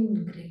are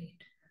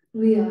ingrained.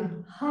 We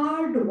are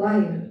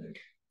hardwired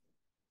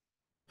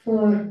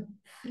for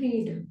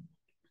freedom,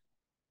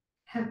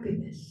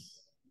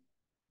 happiness,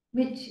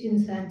 which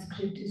in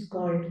Sanskrit is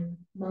called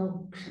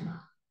moksha.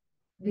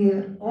 We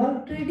are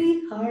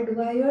already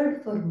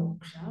hardwired for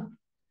moksha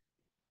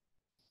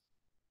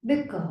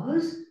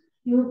because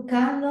you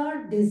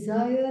cannot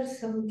desire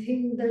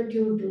something that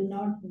you do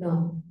not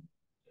know.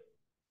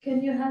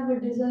 Can you have a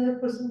desire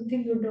for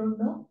something you don't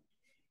know?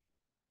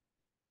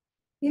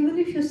 Even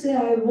if you say,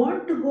 I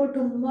want to go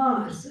to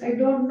Mars, I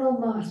don't know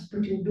Mars,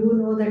 but you do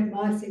know that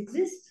Mars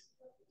exists.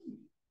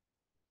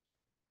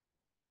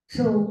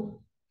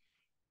 So,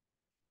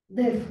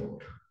 therefore,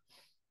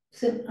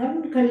 so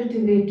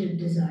uncultivated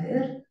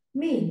desire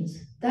means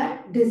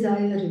that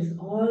desire is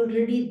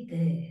already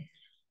there.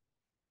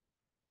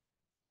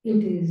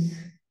 It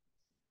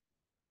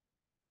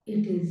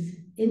is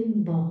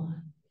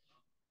inborn.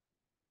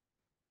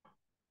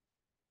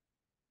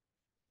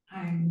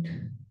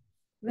 And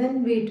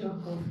when we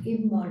talk of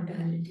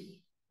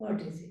immortality, what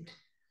is it?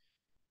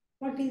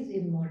 What is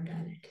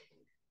immortality?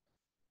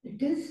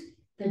 It is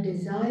the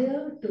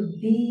desire to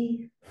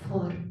be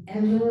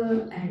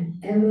forever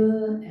and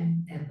ever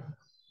and ever.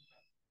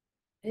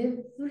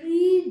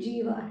 Every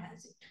jiva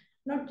has it,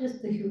 not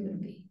just the human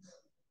beings.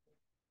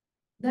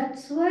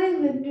 That's why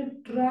when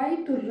you try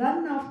to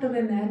run after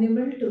an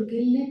animal to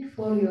kill it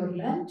for your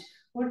lunch,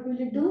 what will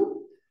it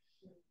do?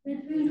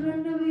 It will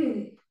run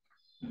away.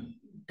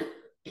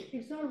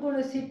 It's not going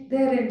to sit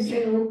there and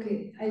say,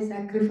 okay, I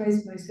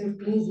sacrifice myself,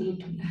 please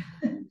eat me.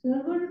 It's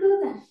not going to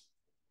do that.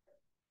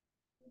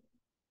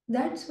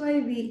 That's why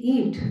we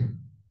eat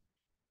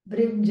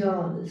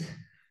brinjals,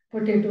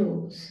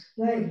 potatoes.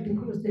 Why?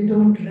 Because they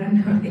don't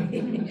run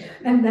away.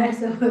 And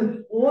that's our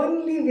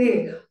only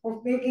way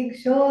of making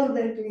sure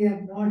that we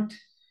are not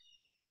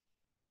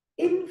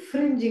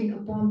infringing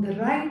upon the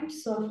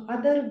rights of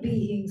other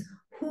beings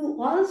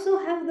who also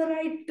have the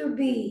right to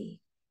be.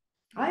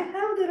 I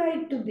have the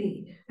right to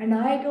be, and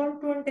I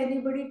don't want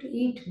anybody to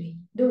eat me,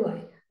 do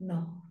I?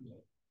 No.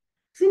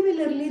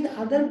 Similarly, the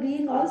other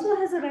being also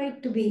has a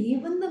right to be,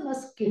 even the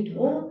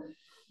mosquito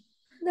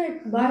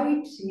that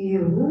bites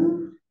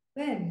you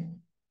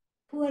when?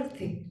 Poor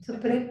thing. It's a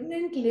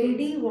pregnant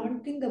lady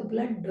wanting a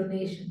blood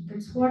donation.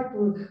 That's what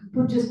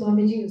Pujya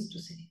Swamiji used to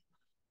say.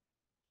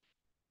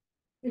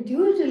 It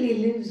usually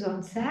lives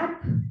on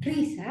sap,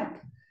 tree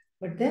sap,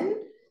 but then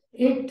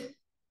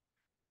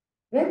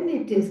when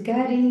it is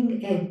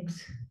carrying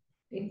eggs,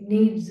 it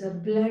needs a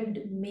blood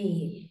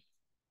meal.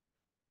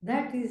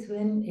 That is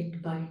when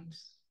it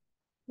bites.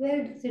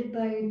 Where does it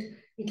bite?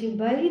 It will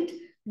bite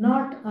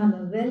not on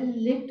a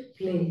well-lit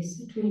place.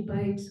 It will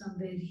bite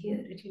somewhere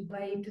here. It will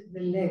bite the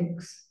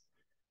legs.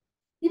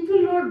 It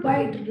will not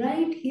bite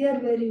right here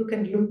where you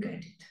can look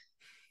at it.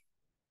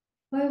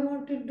 Why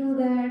won't it do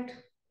that?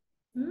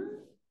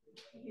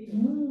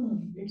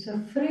 It's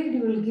afraid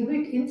you will give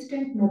it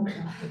instant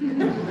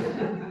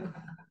moksha.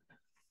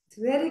 It's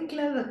very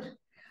clever.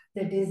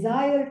 The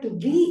desire to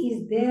be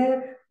is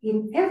there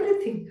in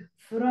everything,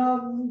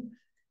 from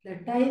the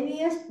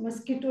tiniest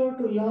mosquito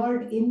to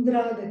Lord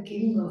Indra, the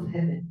king of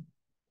heaven.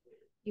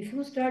 If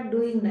you start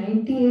doing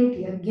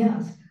 98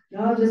 yajnas,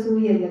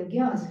 Rajasuya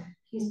yajnas,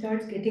 he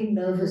starts getting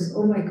nervous.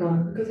 Oh my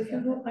God, because if you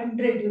do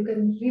 100, you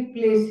can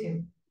replace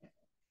him.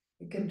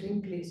 You can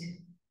replace him.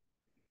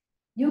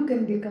 You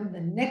can become the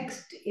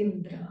next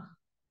Indra.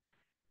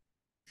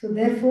 So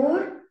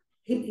therefore,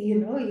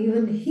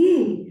 even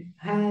he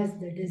has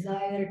the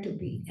desire to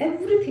be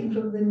everything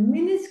from the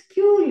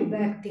minuscule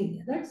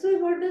bacteria. That's why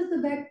what does the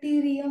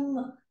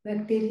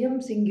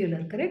bacterium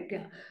singular, correct?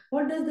 Yeah.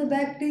 What does the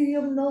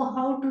bacterium know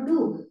how to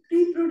do?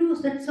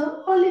 Reproduce. That's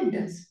all it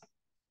does.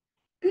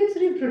 Keeps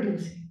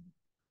reproducing.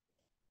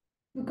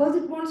 Because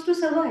it wants to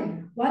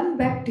survive. One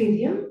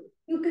bacterium,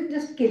 you can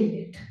just kill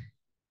it.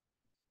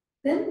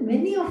 Then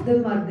many of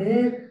them are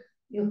there.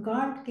 You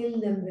can't kill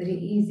them very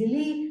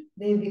easily.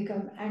 They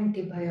become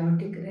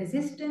antibiotic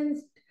resistant.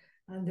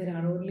 And there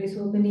are only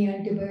so many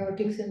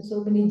antibiotics and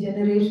so many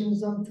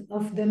generations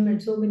of them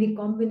and so many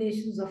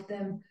combinations of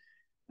them.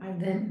 And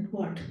then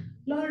what?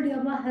 Lord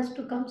Yama has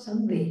to come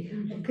some way,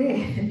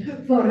 okay,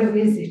 for a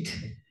visit.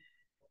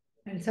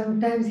 And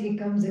sometimes he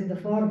comes in the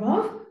form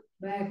of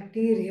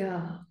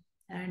bacteria,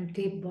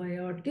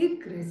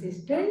 antibiotic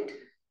resistant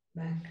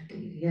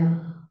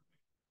bacteria.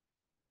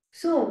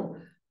 So,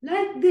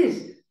 like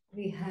this,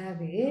 we have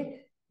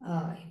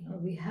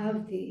we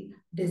have the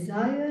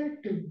desire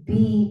to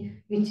be,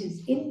 which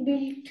is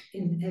inbuilt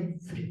in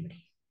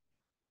everybody.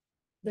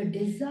 The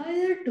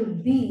desire to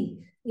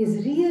be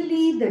is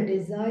really the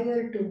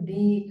desire to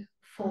be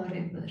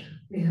forever.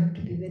 We have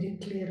to be very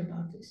clear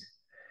about this.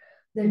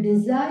 The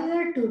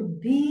desire to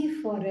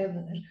be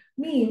forever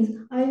means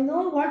I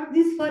know what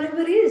this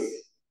forever is.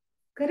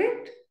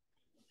 Correct?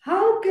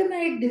 How can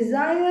I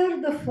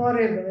desire the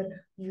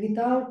forever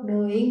without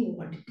knowing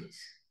what it is?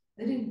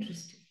 Very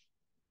interesting.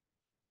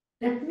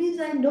 That means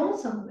I know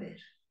somewhere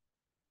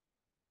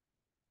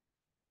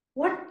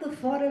what the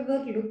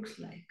forever looks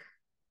like.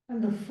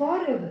 And the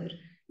forever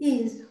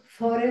is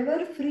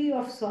forever free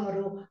of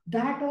sorrow.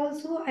 That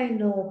also I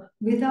know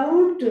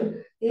without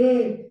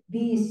A,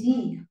 B,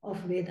 C of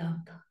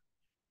Vedanta.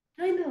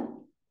 I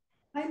know.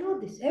 I know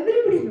this.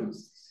 Everybody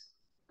knows this.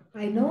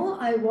 I know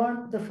I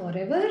want the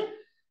forever.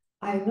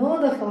 I know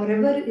the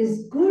forever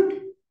is good.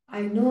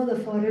 I know the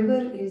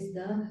forever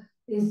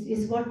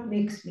is what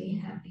makes me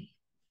happy.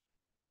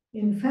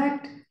 In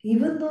fact,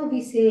 even though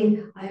we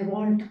say I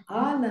want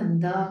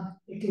Ananda,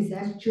 it is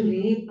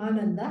actually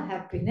Ananda,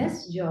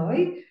 happiness,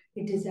 joy.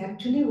 It is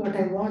actually what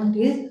I want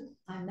is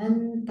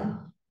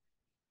Ananta,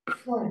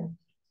 forever.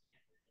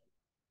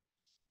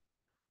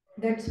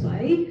 That's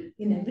why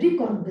in every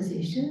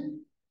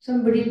conversation,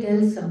 somebody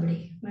tells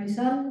somebody, my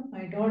son,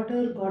 my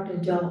daughter got a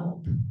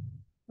job.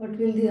 What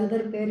will the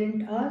other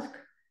parent ask?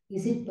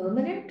 Is it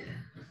permanent?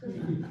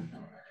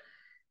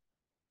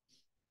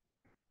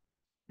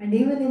 And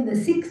even in the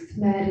sixth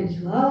marriage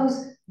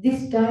vows,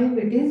 this time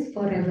it is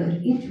forever.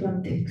 Each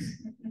one thinks.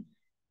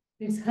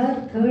 It's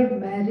her third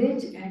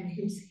marriage and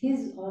it's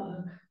his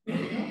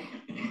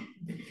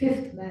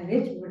fifth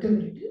marriage, whatever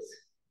it is.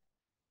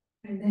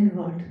 And then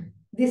what?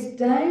 This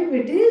time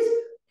it is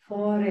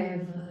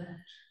forever.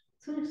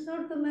 So it's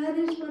not the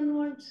marriage one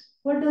wants.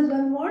 What does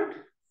one want?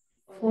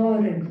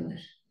 Forever.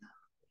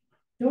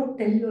 Don't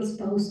tell your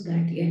spouse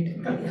that yet.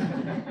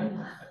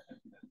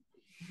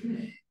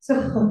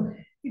 So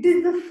it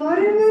is the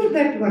forever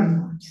that one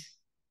wants,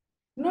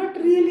 not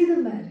really the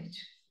marriage.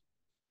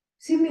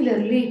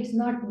 Similarly, it's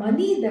not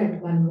money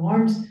that one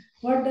wants.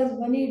 What does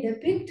money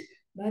depict?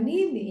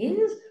 Money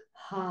means,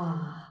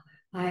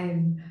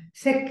 I'm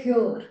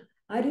secure.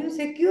 Are you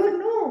secure?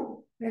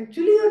 No.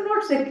 Actually, you're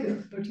not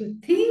secure, but you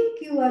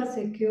think you are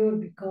secure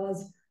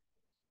because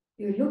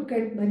you look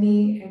at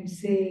money and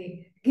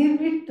say,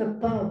 give it the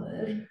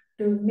power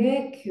to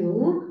make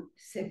you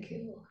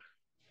secure.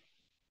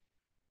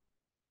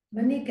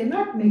 Money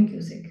cannot make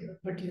you secure,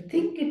 but you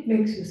think it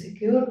makes you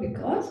secure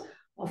because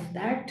of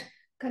that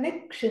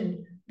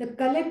connection, the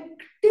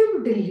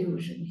collective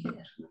delusion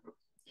here.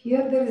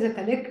 Here there is a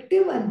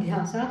collective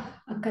adhyasa,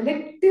 a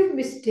collective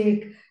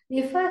mistake.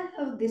 If I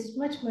have this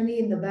much money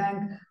in the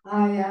bank,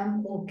 I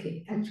am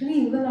okay. Actually,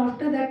 even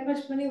after that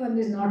much money, one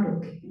is not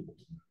okay.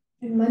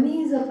 And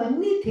money is a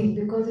funny thing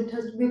because it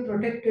has to be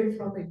protected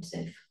from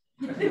itself.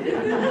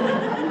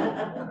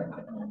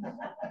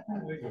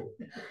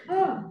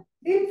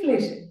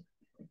 Inflation.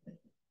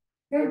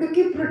 You have to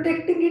keep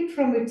protecting it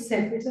from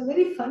itself. It's a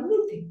very funny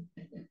thing.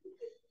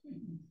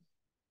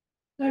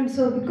 And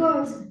so,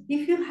 because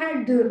if you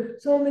had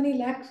so many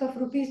lakhs of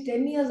rupees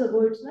 10 years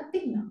ago, it's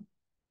nothing now.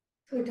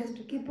 So it has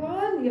to keep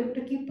on, you have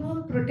to keep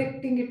on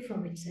protecting it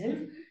from itself.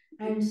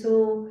 And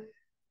so,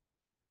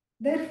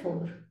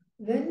 therefore,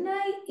 when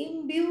I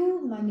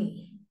imbue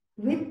money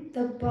with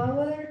the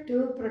power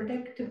to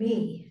protect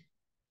me,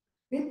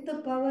 with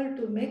the power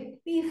to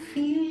make me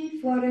feel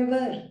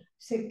forever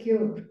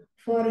secure,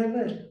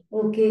 forever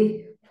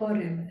okay,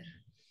 forever,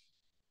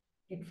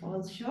 it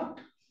falls short.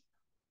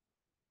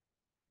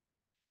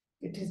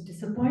 it is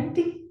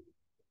disappointing.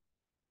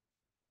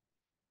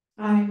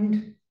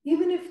 And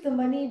even if the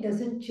money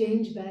doesn't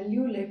change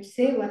value, let's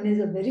say one is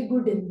a very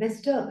good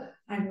investor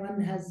and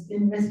one has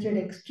invested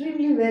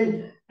extremely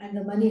well and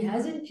the money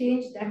hasn't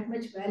changed that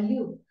much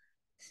value,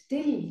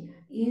 still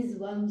is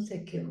one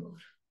secure?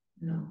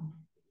 No.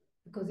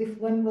 Because if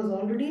one was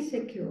already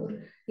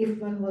secure, if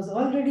one was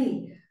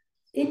already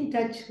in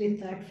touch with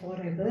that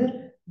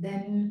forever,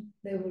 then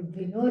there would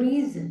be no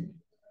reason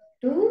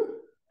to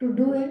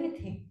do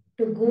anything,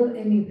 to go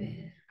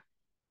anywhere.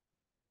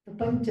 The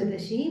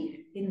Panchadashi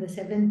in the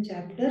 7th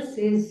chapter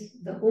says,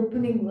 the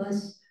opening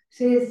verse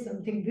says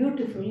something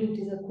beautiful. It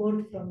is a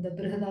quote from the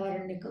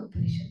Brihadaranyaka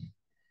Upanishad.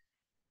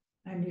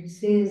 And it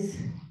says,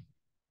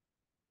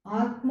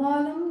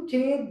 Atmanam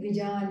ched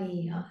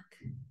vijaniyat.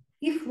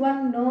 If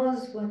one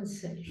knows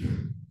oneself,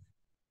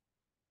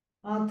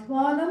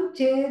 Atmanam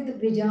ched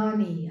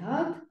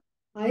vijaniyat,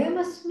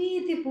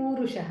 ayamasmiti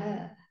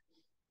purushaha.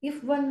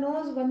 If one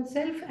knows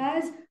oneself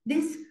as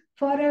this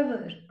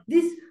forever,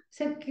 this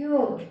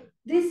secure,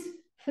 this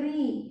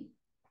free,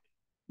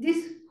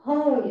 this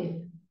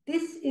whole,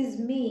 this is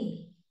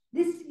me,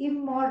 this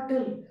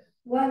immortal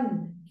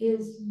one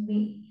is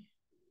me.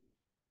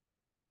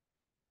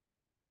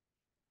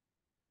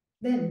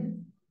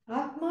 Then,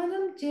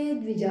 Atmanam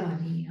ched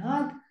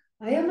vijaniyat,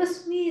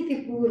 ayamasmi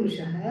iti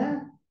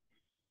purushaha,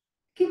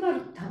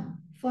 kimartham,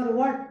 for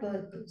what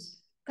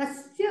purpose?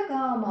 Kasya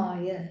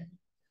kamaya,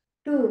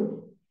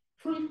 to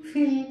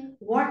fulfill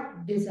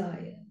what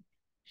desire?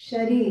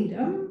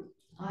 Shariram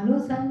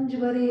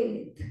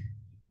anusanjvaret.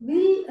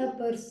 Will a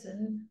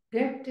person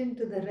get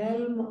into the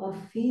realm of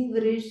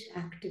feverish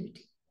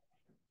activity?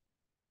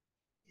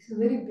 This is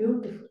very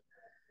beautiful.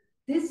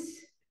 This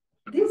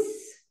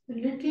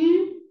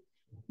little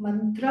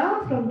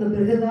mantra from the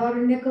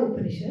Brihadaranyaka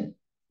Upanishad,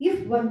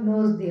 if one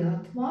knows the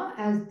Atma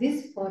as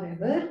this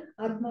forever,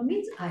 Atma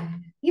means I.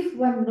 If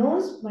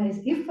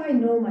I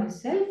know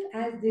myself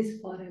as this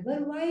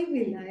forever, why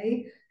will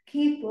I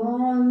keep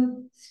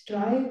on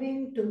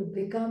striving to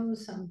become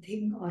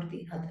something or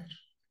the other?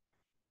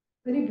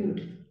 Very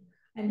beautiful.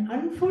 And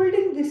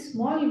unfolding this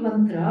small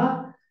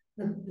mantra,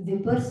 the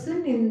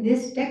person in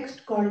this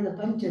text called the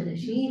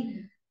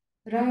Panchadashi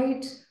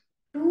writes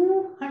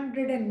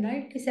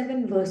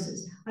 297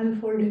 verses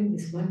unfolding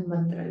this one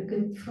mantra.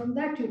 From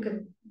that you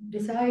can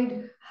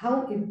decide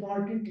how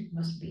important it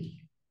must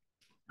be.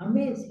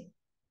 Amazing.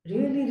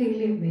 Really,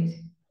 really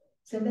amazing.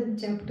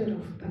 7th chapter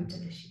of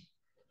Panchadashi.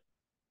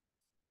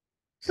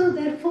 So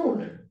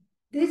therefore,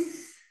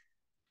 this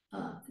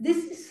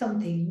is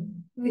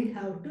something we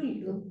have to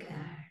look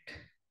at.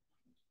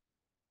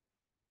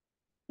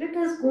 Let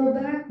us go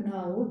back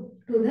now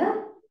to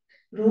the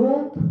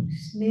rope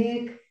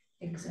snake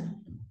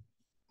example.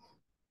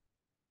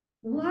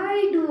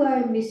 Why do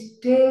I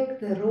mistake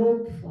the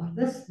rope for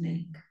the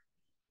snake?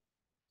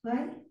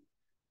 Why?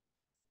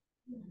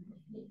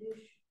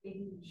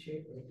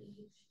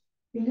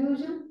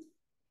 Illusion?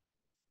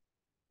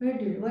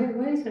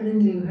 Why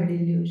suddenly you had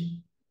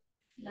illusion?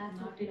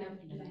 Not enough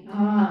light.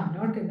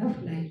 Not enough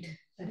light.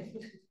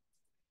 Correct.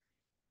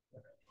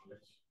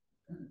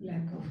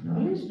 Lack of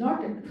knowledge,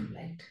 not enough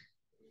light.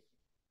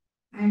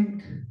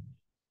 And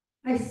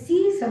I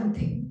see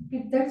something.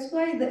 That's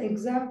why the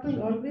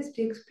example always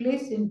takes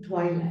place in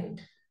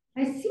twilight.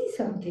 I see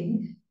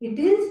something. It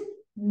is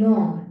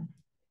known,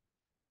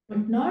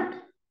 but not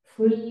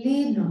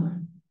fully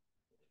known.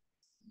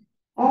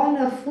 On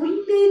a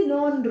fully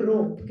known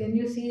rope, can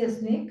you see a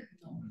snake?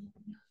 No.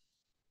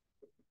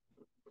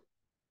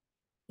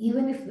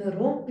 Even if the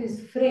rope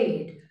is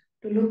frayed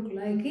to look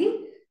like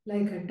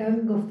a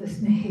tongue of the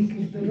snake,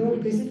 if the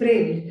rope is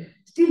frayed,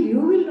 still you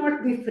will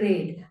not be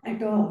frayed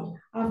at all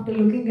after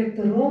looking at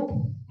the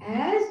rope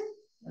as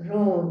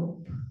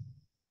rope.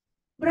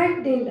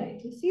 Bright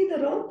daylight, you see the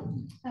rope?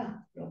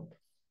 Rope.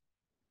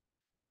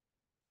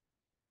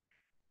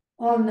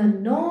 On a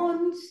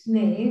known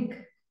snake,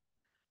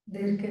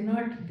 there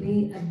cannot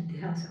be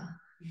adhyasa.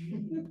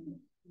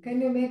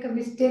 Can you make a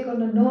mistake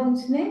on a known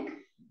snake?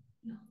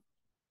 No.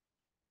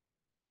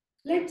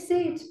 Let's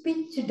say it's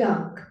pitch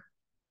dark.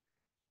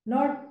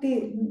 Not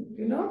the,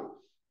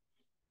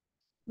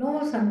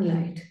 no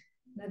sunlight.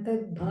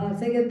 Natad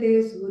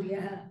bhasayate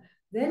surya.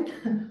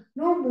 Then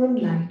no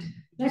moonlight.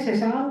 Na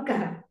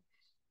shashanka.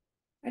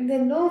 And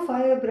then no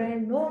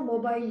firebrand, no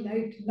mobile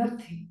light,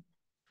 nothing.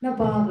 Na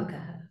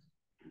pavaka.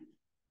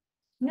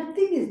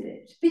 Nothing is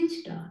there. It's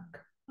pitch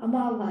dark.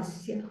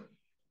 Amavasya.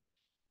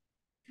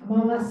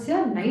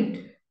 Amavasya,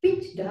 night,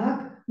 pitch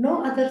dark.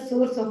 No other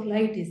source of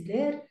light is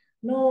there.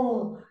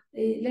 No,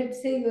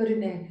 let's say you're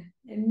in a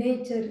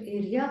nature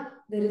area.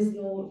 There is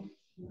no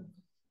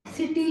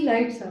city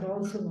lights are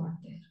also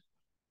not there.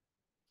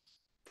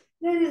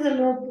 There is a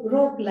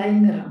rope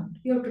lying around.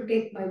 You have to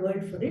take my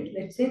word for it.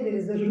 Let's say there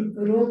is a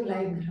rope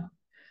lying around.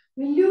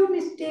 Will you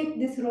mistake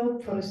this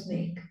rope for a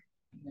snake?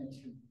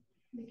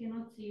 We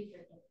cannot see it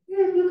at all.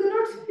 Yeah, you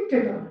cannot see it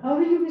at all. How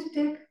will you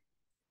mistake?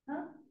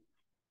 Huh?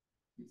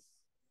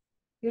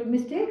 Your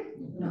mistake?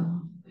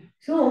 No.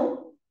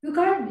 So, you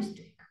can't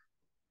mistake.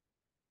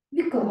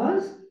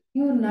 Because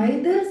You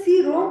neither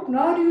see rope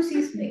nor you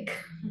see snake.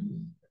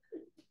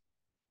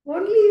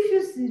 Only if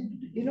you see,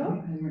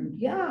 not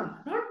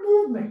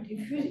movement.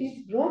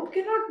 If rope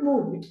cannot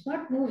move, it's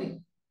not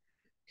moving.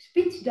 It's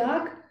pitch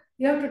dark,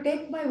 you have to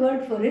take my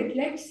word for it.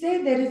 Let's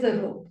say there is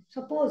a rope.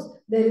 Suppose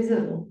there is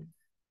a rope.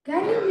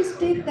 Can you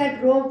mistake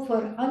that rope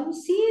for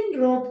unseen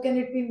rope? Can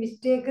it be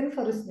mistaken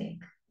for a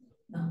snake?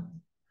 No.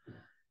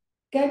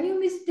 Can you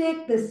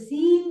mistake the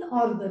seen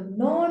or the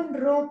known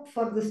rope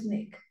for the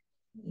snake?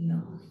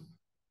 No.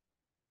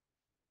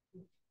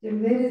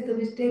 Then where is the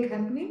mistake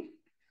happening?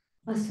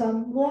 A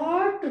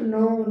somewhat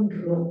known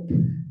rope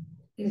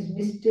is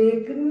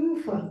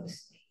mistaken for the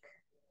snake.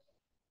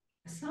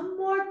 A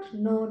somewhat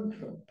known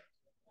rope.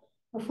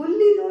 A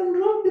fully known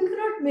rope you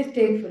cannot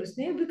mistake for a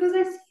snake because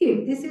I see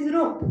it. This is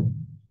rope.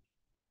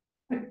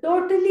 A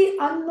totally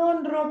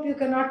unknown rope you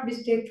cannot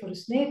mistake for a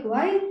snake.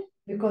 Why?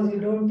 Because you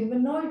don't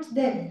even know it's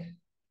there.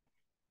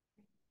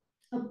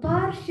 A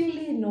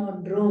partially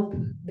known rope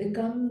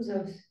becomes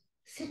a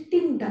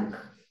sitting duck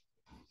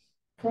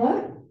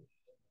for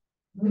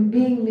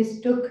being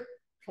mistook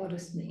for a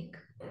snake.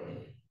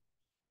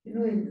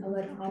 In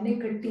our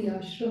Anekatti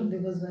ashram,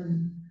 there was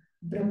one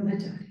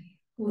brahmachari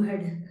who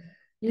had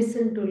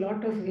listened to a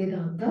lot of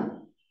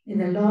Vedanta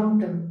in a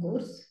long-term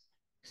course.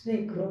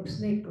 Snake rope,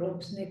 snake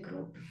rope, snake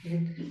rope. He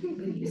had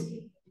been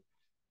listening.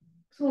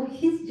 So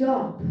his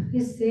job,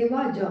 his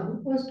seva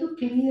job, was to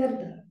clear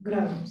the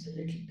grounds a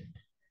little bit.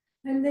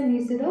 And then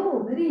he said,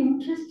 "Oh, very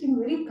interesting,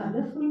 very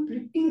colorful,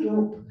 pretty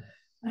rope."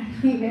 And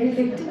he held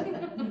it.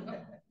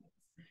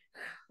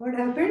 What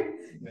happened?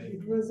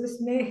 It was a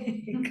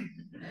snake.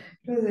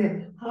 It was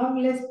a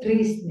harmless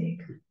tree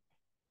snake.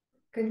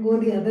 Can go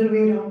the other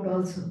way around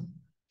also.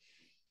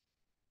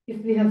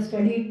 If we have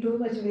studied too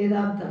much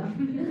Vedanta,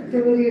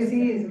 whatever you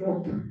see is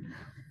rope.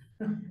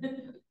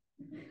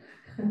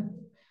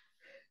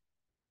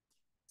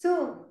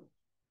 So,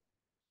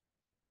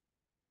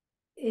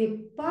 a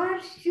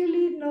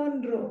partially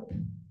known rope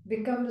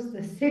becomes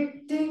the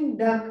sitting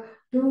duck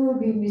to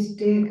be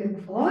mistaken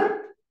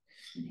for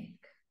snake.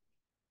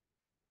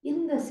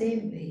 In the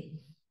same way,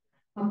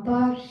 a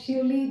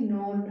partially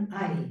known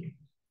eye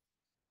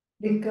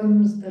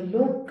becomes the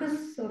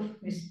locus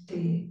of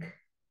mistake,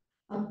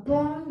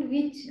 upon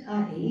which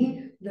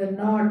eye the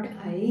not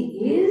eye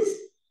is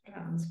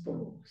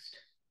transposed.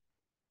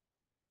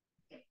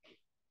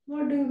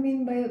 What do you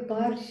mean by a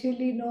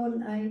partially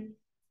known eye?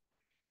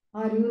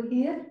 Are you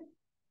here?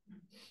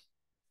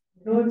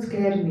 Don't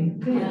scare me.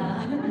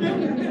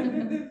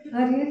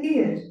 Are you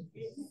here?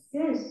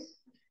 Yes.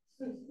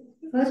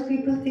 First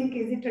people think,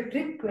 is it a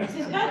trick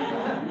question?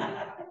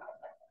 Not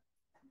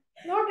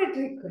a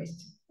trick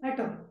question at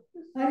all.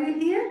 Are you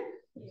here?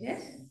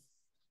 Yes.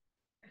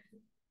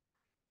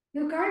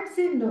 You can't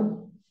say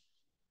no.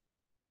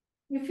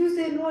 If you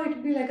say no, it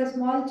will be like a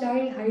small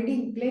child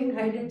playing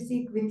hide and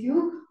seek with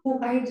you, who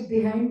hides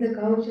behind the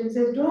couch and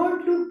says,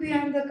 "Don't look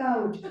behind the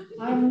couch.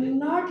 I'm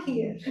not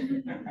here."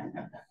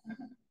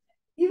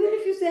 Even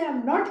if you say,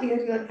 "I'm not here,"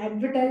 you're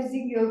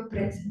advertising your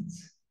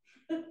presence.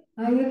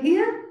 Are you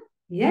here?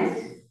 Yes.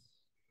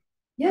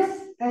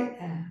 Yes, I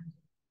am.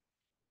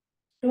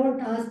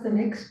 Don't ask the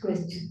next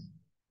question.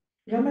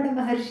 Ramana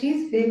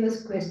Maharshi's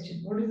famous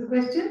question. What is the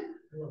question?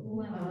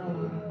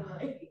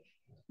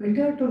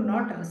 Better to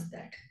not ask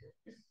that.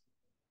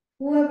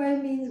 Who am I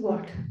means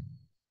what?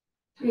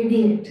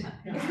 Idiot.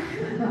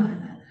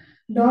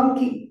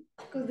 Donkey.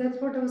 Because that's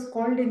what I was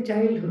called in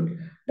childhood.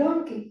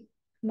 Donkey.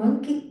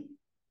 Monkey.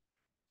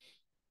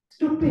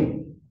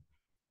 Stupid.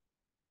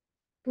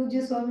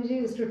 Pujya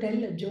Swamiji used to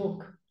tell a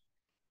joke.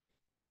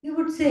 He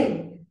would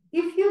say,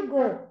 if you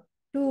go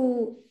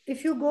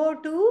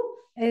to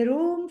a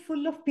room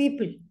full of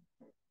people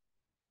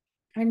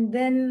and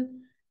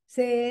then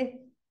say,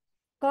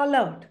 call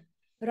out,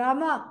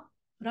 Rama.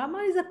 Rama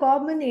is a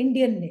common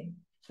Indian name.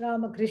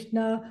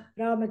 Ramakrishna,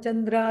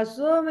 Ramachandra,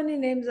 so many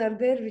names are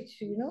there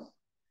which,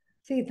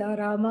 Sita,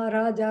 Rama,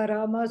 Raja,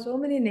 Rama, so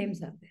many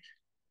names are there.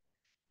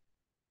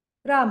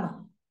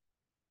 Rama.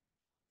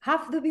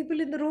 Half the people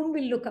in the room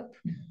will look up.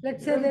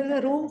 Let's say there is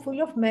a room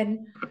full of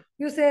men.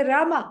 You say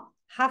Rama,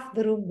 half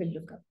the room will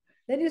look up.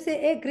 Then you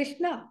say, hey,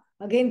 Krishna.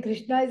 Again,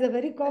 Krishna is a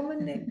very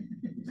common name.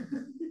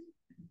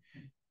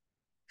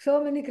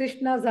 So many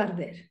Krishnas are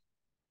there.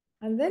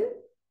 And then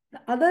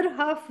the other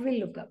half will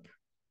look up.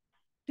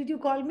 Did you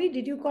call me?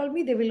 Did you call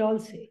me? They will all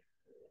say.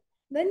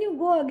 Then you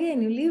go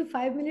again. You leave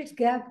 5 minutes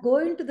gap. Go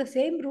into the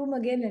same room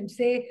again and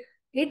say,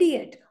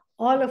 idiot.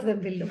 All of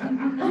them will look up.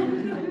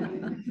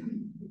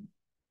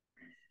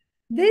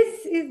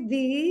 This is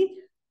the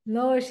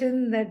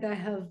notion that I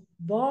have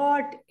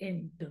bought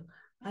into.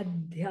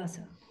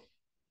 Adhyasa.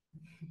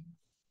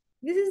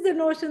 This is the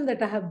notion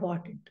that I have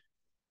bought into.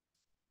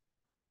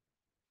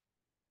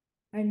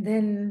 And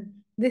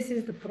then this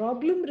is the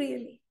problem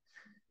really.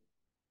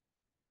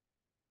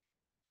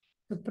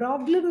 The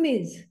problem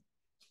is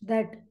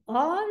that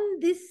on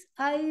this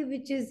I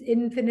which is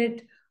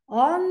infinite,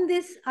 On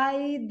this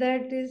I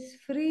that is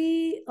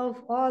free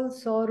of all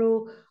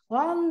sorrow,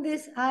 on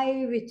this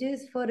I which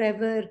is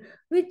forever,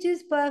 which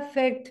is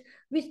perfect,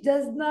 which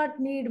does not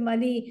need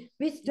money,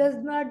 which does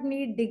not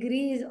need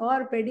degrees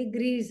or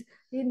pedigrees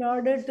in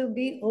order to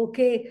be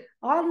okay,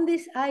 on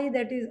this I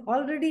that is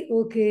already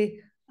okay,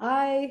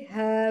 I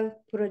have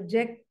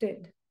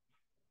projected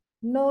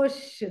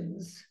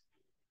notions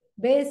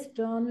based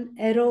on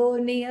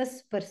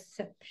erroneous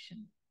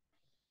perception.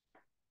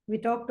 We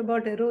talked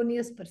about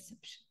erroneous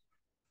perception,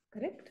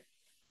 correct?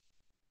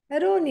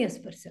 Erroneous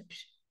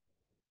perception.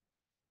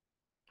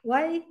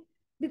 Why?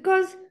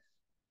 Because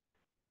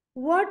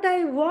what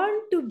I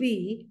want to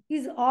be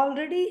is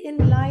already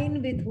in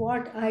line with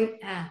what I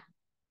am.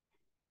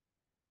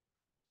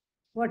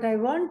 What I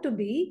want to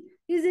be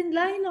is in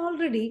line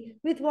already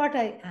with what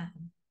I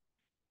am.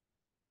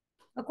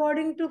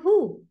 According to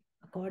who?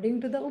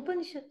 According to the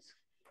Upanishads.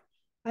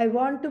 I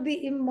want to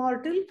be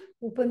immortal.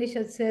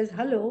 Upanishad says,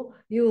 hello,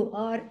 you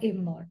are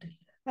immortal.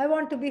 I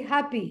want to be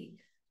happy.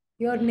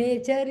 Your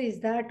nature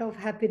is that of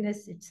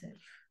happiness itself.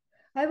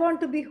 I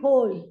want to be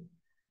whole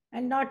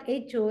and not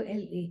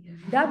H-O-L-E,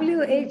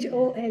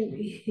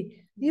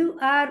 W-H-O-L-E. You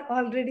are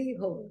already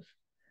whole.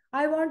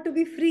 I want to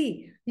be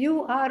free.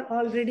 You are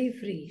already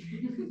free.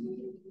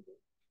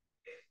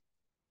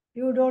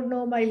 You don't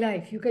know my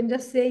life. You can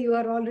just say you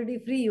are already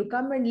free. You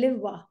come and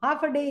live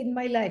half a day in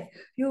my life.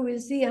 You will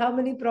see how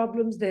many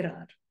problems there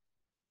are.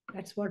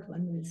 That's what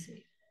one will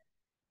say.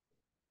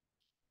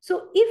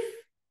 So if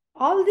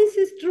all this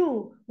is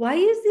true, why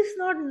is this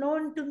not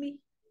known to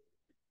me?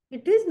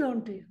 It is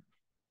known to you.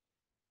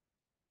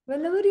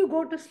 Whenever you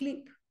go to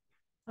sleep,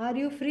 are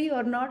you free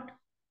or not?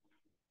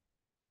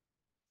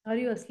 Are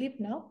you asleep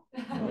now?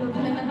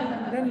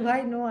 Then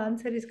why no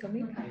answer is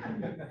coming?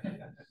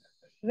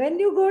 When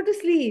you go to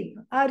sleep,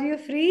 are you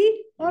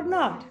free or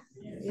not?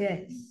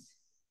 Yes.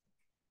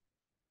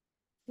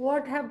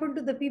 What happened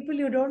to the people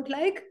you don't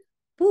like?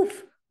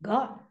 Poof,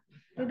 gone.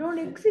 They don't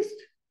exist.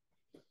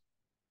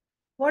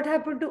 What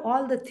happened to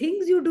all the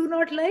things you do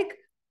not like?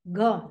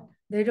 Gone.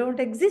 They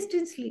don't exist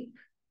in sleep.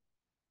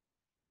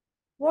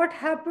 What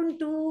happened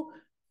to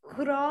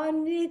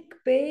chronic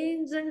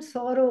pains and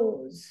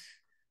sorrows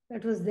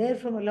that was there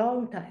from a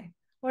long time?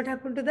 What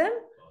happened to them?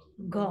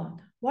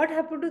 Gone. What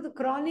happened to the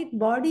chronic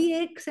body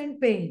aches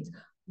and pains?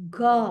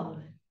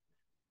 Gone.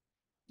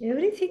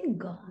 Everything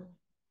gone.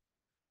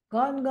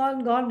 Gone,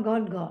 gone, gone,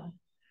 gone, gone.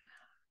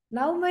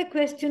 Now my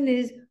question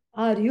is,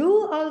 are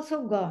you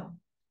also gone?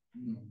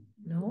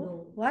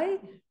 No. Why?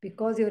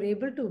 Because you're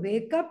able to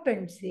wake up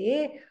and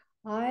say,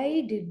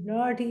 I did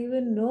not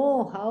even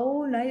know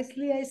how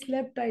nicely I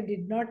slept. I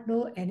did not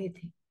know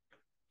anything.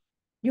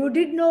 You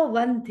did know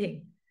one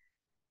thing.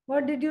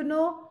 What did you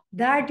know?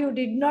 That you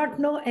did not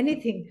know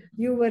anything.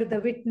 You were the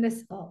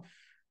witness of.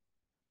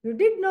 You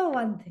did know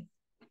one thing.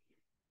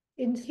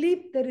 In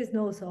sleep, there is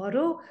no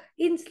sorrow.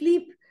 In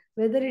sleep,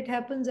 whether it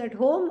happens at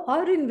home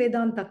or in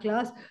Vedanta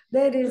class,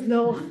 there is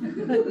no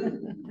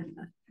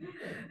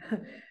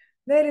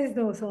there is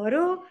no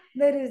sorrow,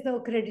 there is no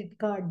credit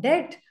card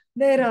debt,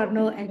 there are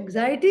no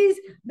anxieties,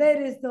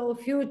 there is no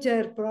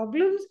future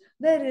problems,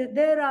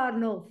 there are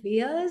no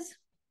fears.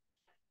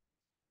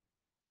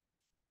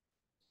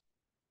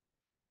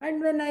 And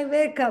when I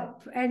wake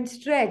up and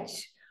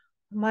stretch,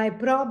 my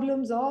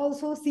problems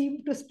also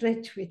seem to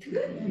stretch with me.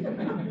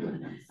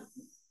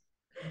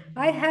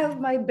 I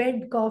have my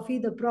bed coffee.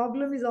 The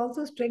problem is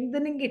also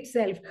strengthening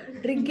itself,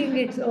 drinking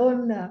its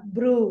own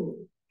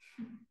brew.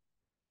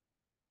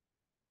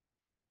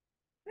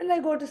 When I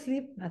go to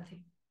sleep,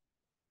 nothing.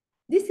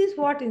 This is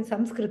what in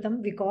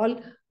Sanskritam we call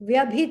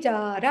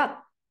vyabhichara.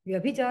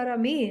 Vyabhichara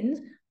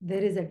means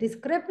there is a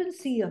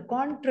discrepancy, a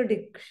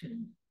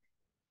contradiction.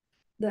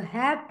 The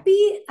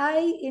happy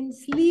I in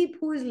sleep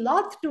who is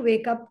loth to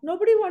wake up,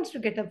 nobody wants to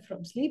get up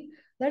from sleep.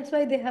 That's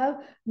why they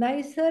have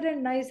nicer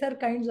and nicer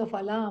kinds of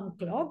alarm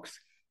clocks.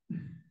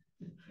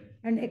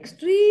 An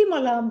extreme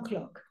alarm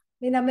clock.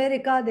 In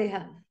America, they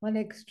have an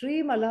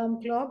extreme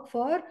alarm clock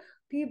for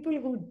people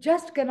who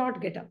just cannot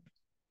get up.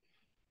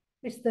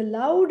 It's the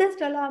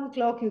loudest alarm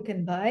clock you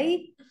can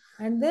buy.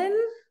 And then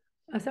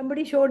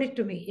somebody showed it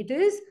to me. It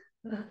is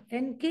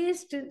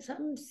encased in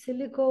some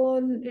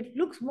silicone. It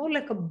looks more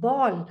like a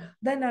ball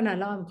than an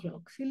alarm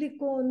clock.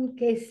 Silicone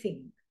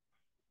casing.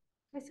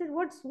 I said,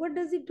 what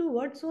does it do?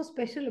 What's so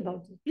special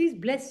about it? Please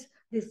bless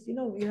this. You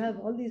know, you have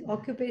all these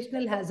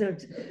occupational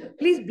hazards.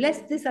 Please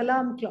bless this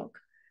alarm clock.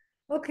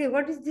 Okay,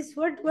 what is this?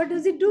 What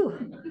does it do?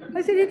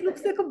 I said, it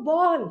looks like a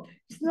ball.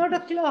 It's not a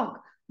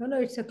clock.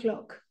 No, it's a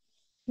clock.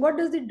 What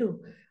does it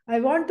do? I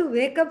want to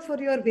wake up for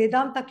your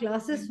Vedanta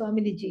classes,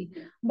 Swaminiji,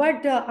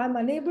 but I'm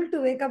unable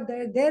to wake up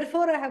there.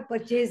 Therefore, I have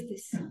purchased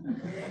this.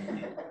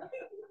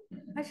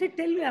 I said,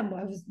 tell me, I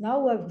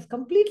was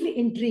completely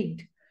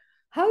intrigued.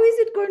 How is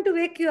it going to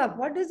wake you up?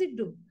 What does it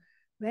do?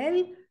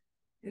 Well,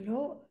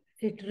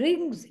 it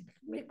rings, it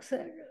makes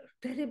a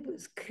terrible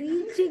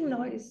screeching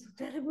noise,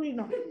 terrible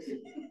noise,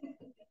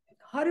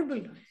 horrible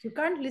noise. You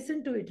can't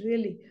listen to it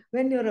really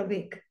when you're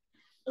awake.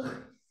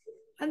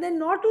 And then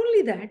not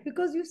only that,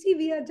 because you see,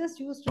 we are just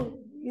used to,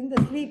 in the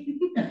sleep.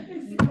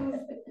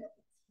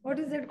 What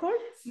is that called?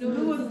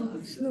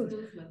 Snooze.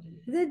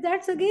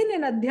 That's again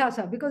an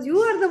adhyasa because you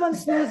are the one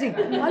snoozing.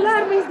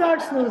 Alarm is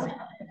not snoozing.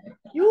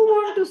 You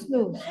want to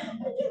snooze.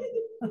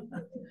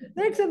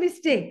 That's a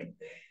mistake.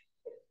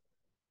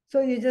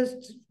 So you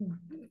just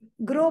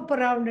grope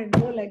around and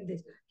go like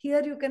this.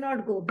 Here you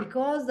cannot go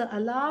because the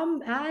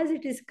alarm, as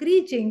it is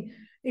screeching,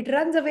 it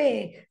runs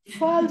away,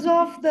 falls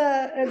off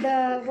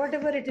the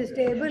whatever it is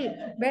table,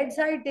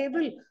 bedside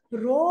table,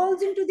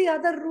 rolls into the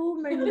other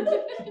room and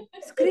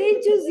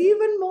screeches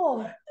even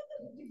more.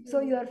 So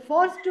you are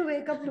forced to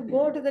wake up to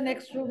go to the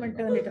next room and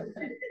turn it off.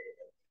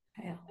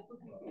 Yeah.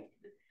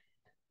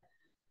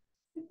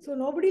 So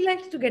nobody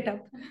likes to get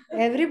up.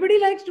 Everybody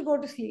likes to go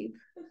to sleep.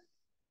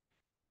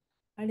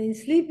 And in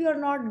sleep you are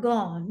not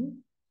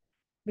gone.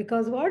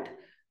 Because what?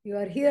 You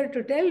are here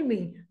to tell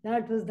me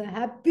that was the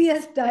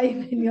happiest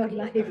time in your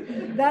life.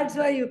 That's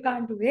why you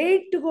can't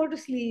wait to go to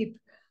sleep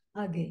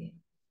again.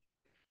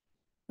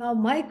 Now,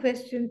 my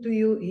question to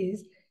you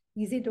is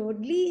it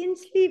only in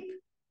sleep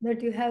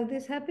that you have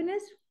this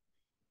happiness?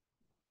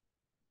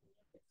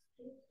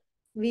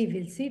 We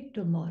will see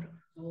tomorrow.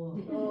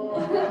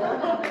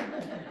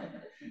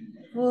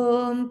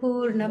 Om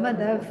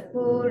Purnamadah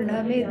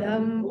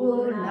Purnamidam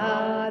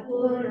Purnat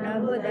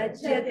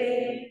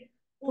Purnamudachyate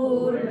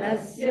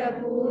Purnasya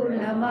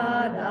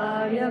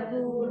Purnamadaya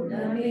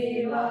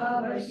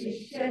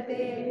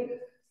Purnamevavashishyate.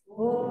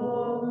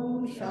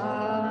 Om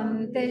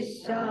Shanti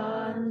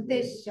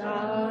Shanti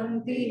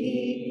Shanti.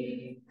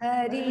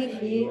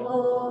 Harihi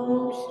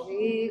Om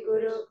Shri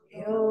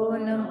Gurubhyo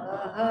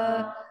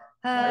Namaha.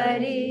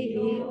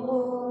 Harihi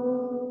Om.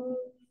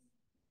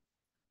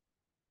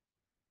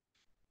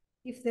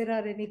 If there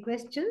are any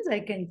questions,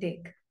 I can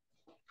take.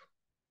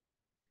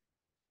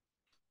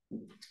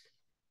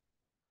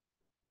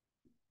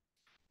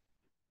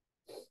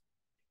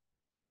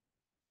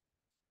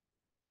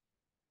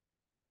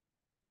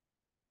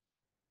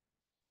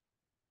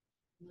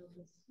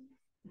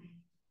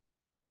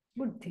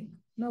 Good thing.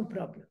 No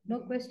problem.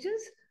 No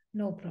questions?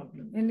 No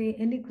problem.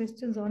 Any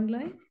questions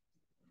online?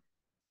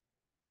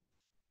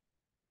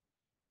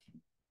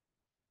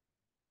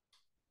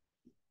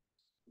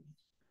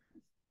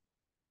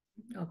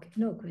 Okay,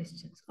 no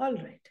questions. All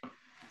right.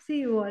 See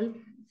you all.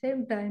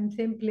 Same time,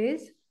 same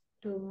place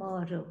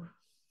tomorrow.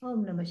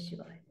 Om Namah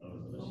Shivaya.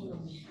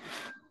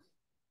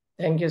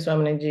 Thank you,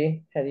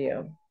 Swaminiji. Hari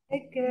Om.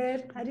 Take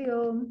care. Hari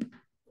Om.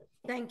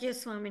 Thank you,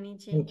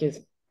 Swaminiji. Thank you.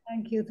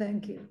 Thank you.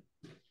 Thank you.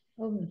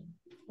 Om.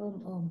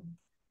 Om. Om.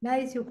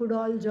 Nice. You could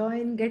all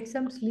join. Get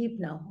some sleep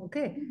now.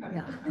 Okay.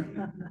 Yeah.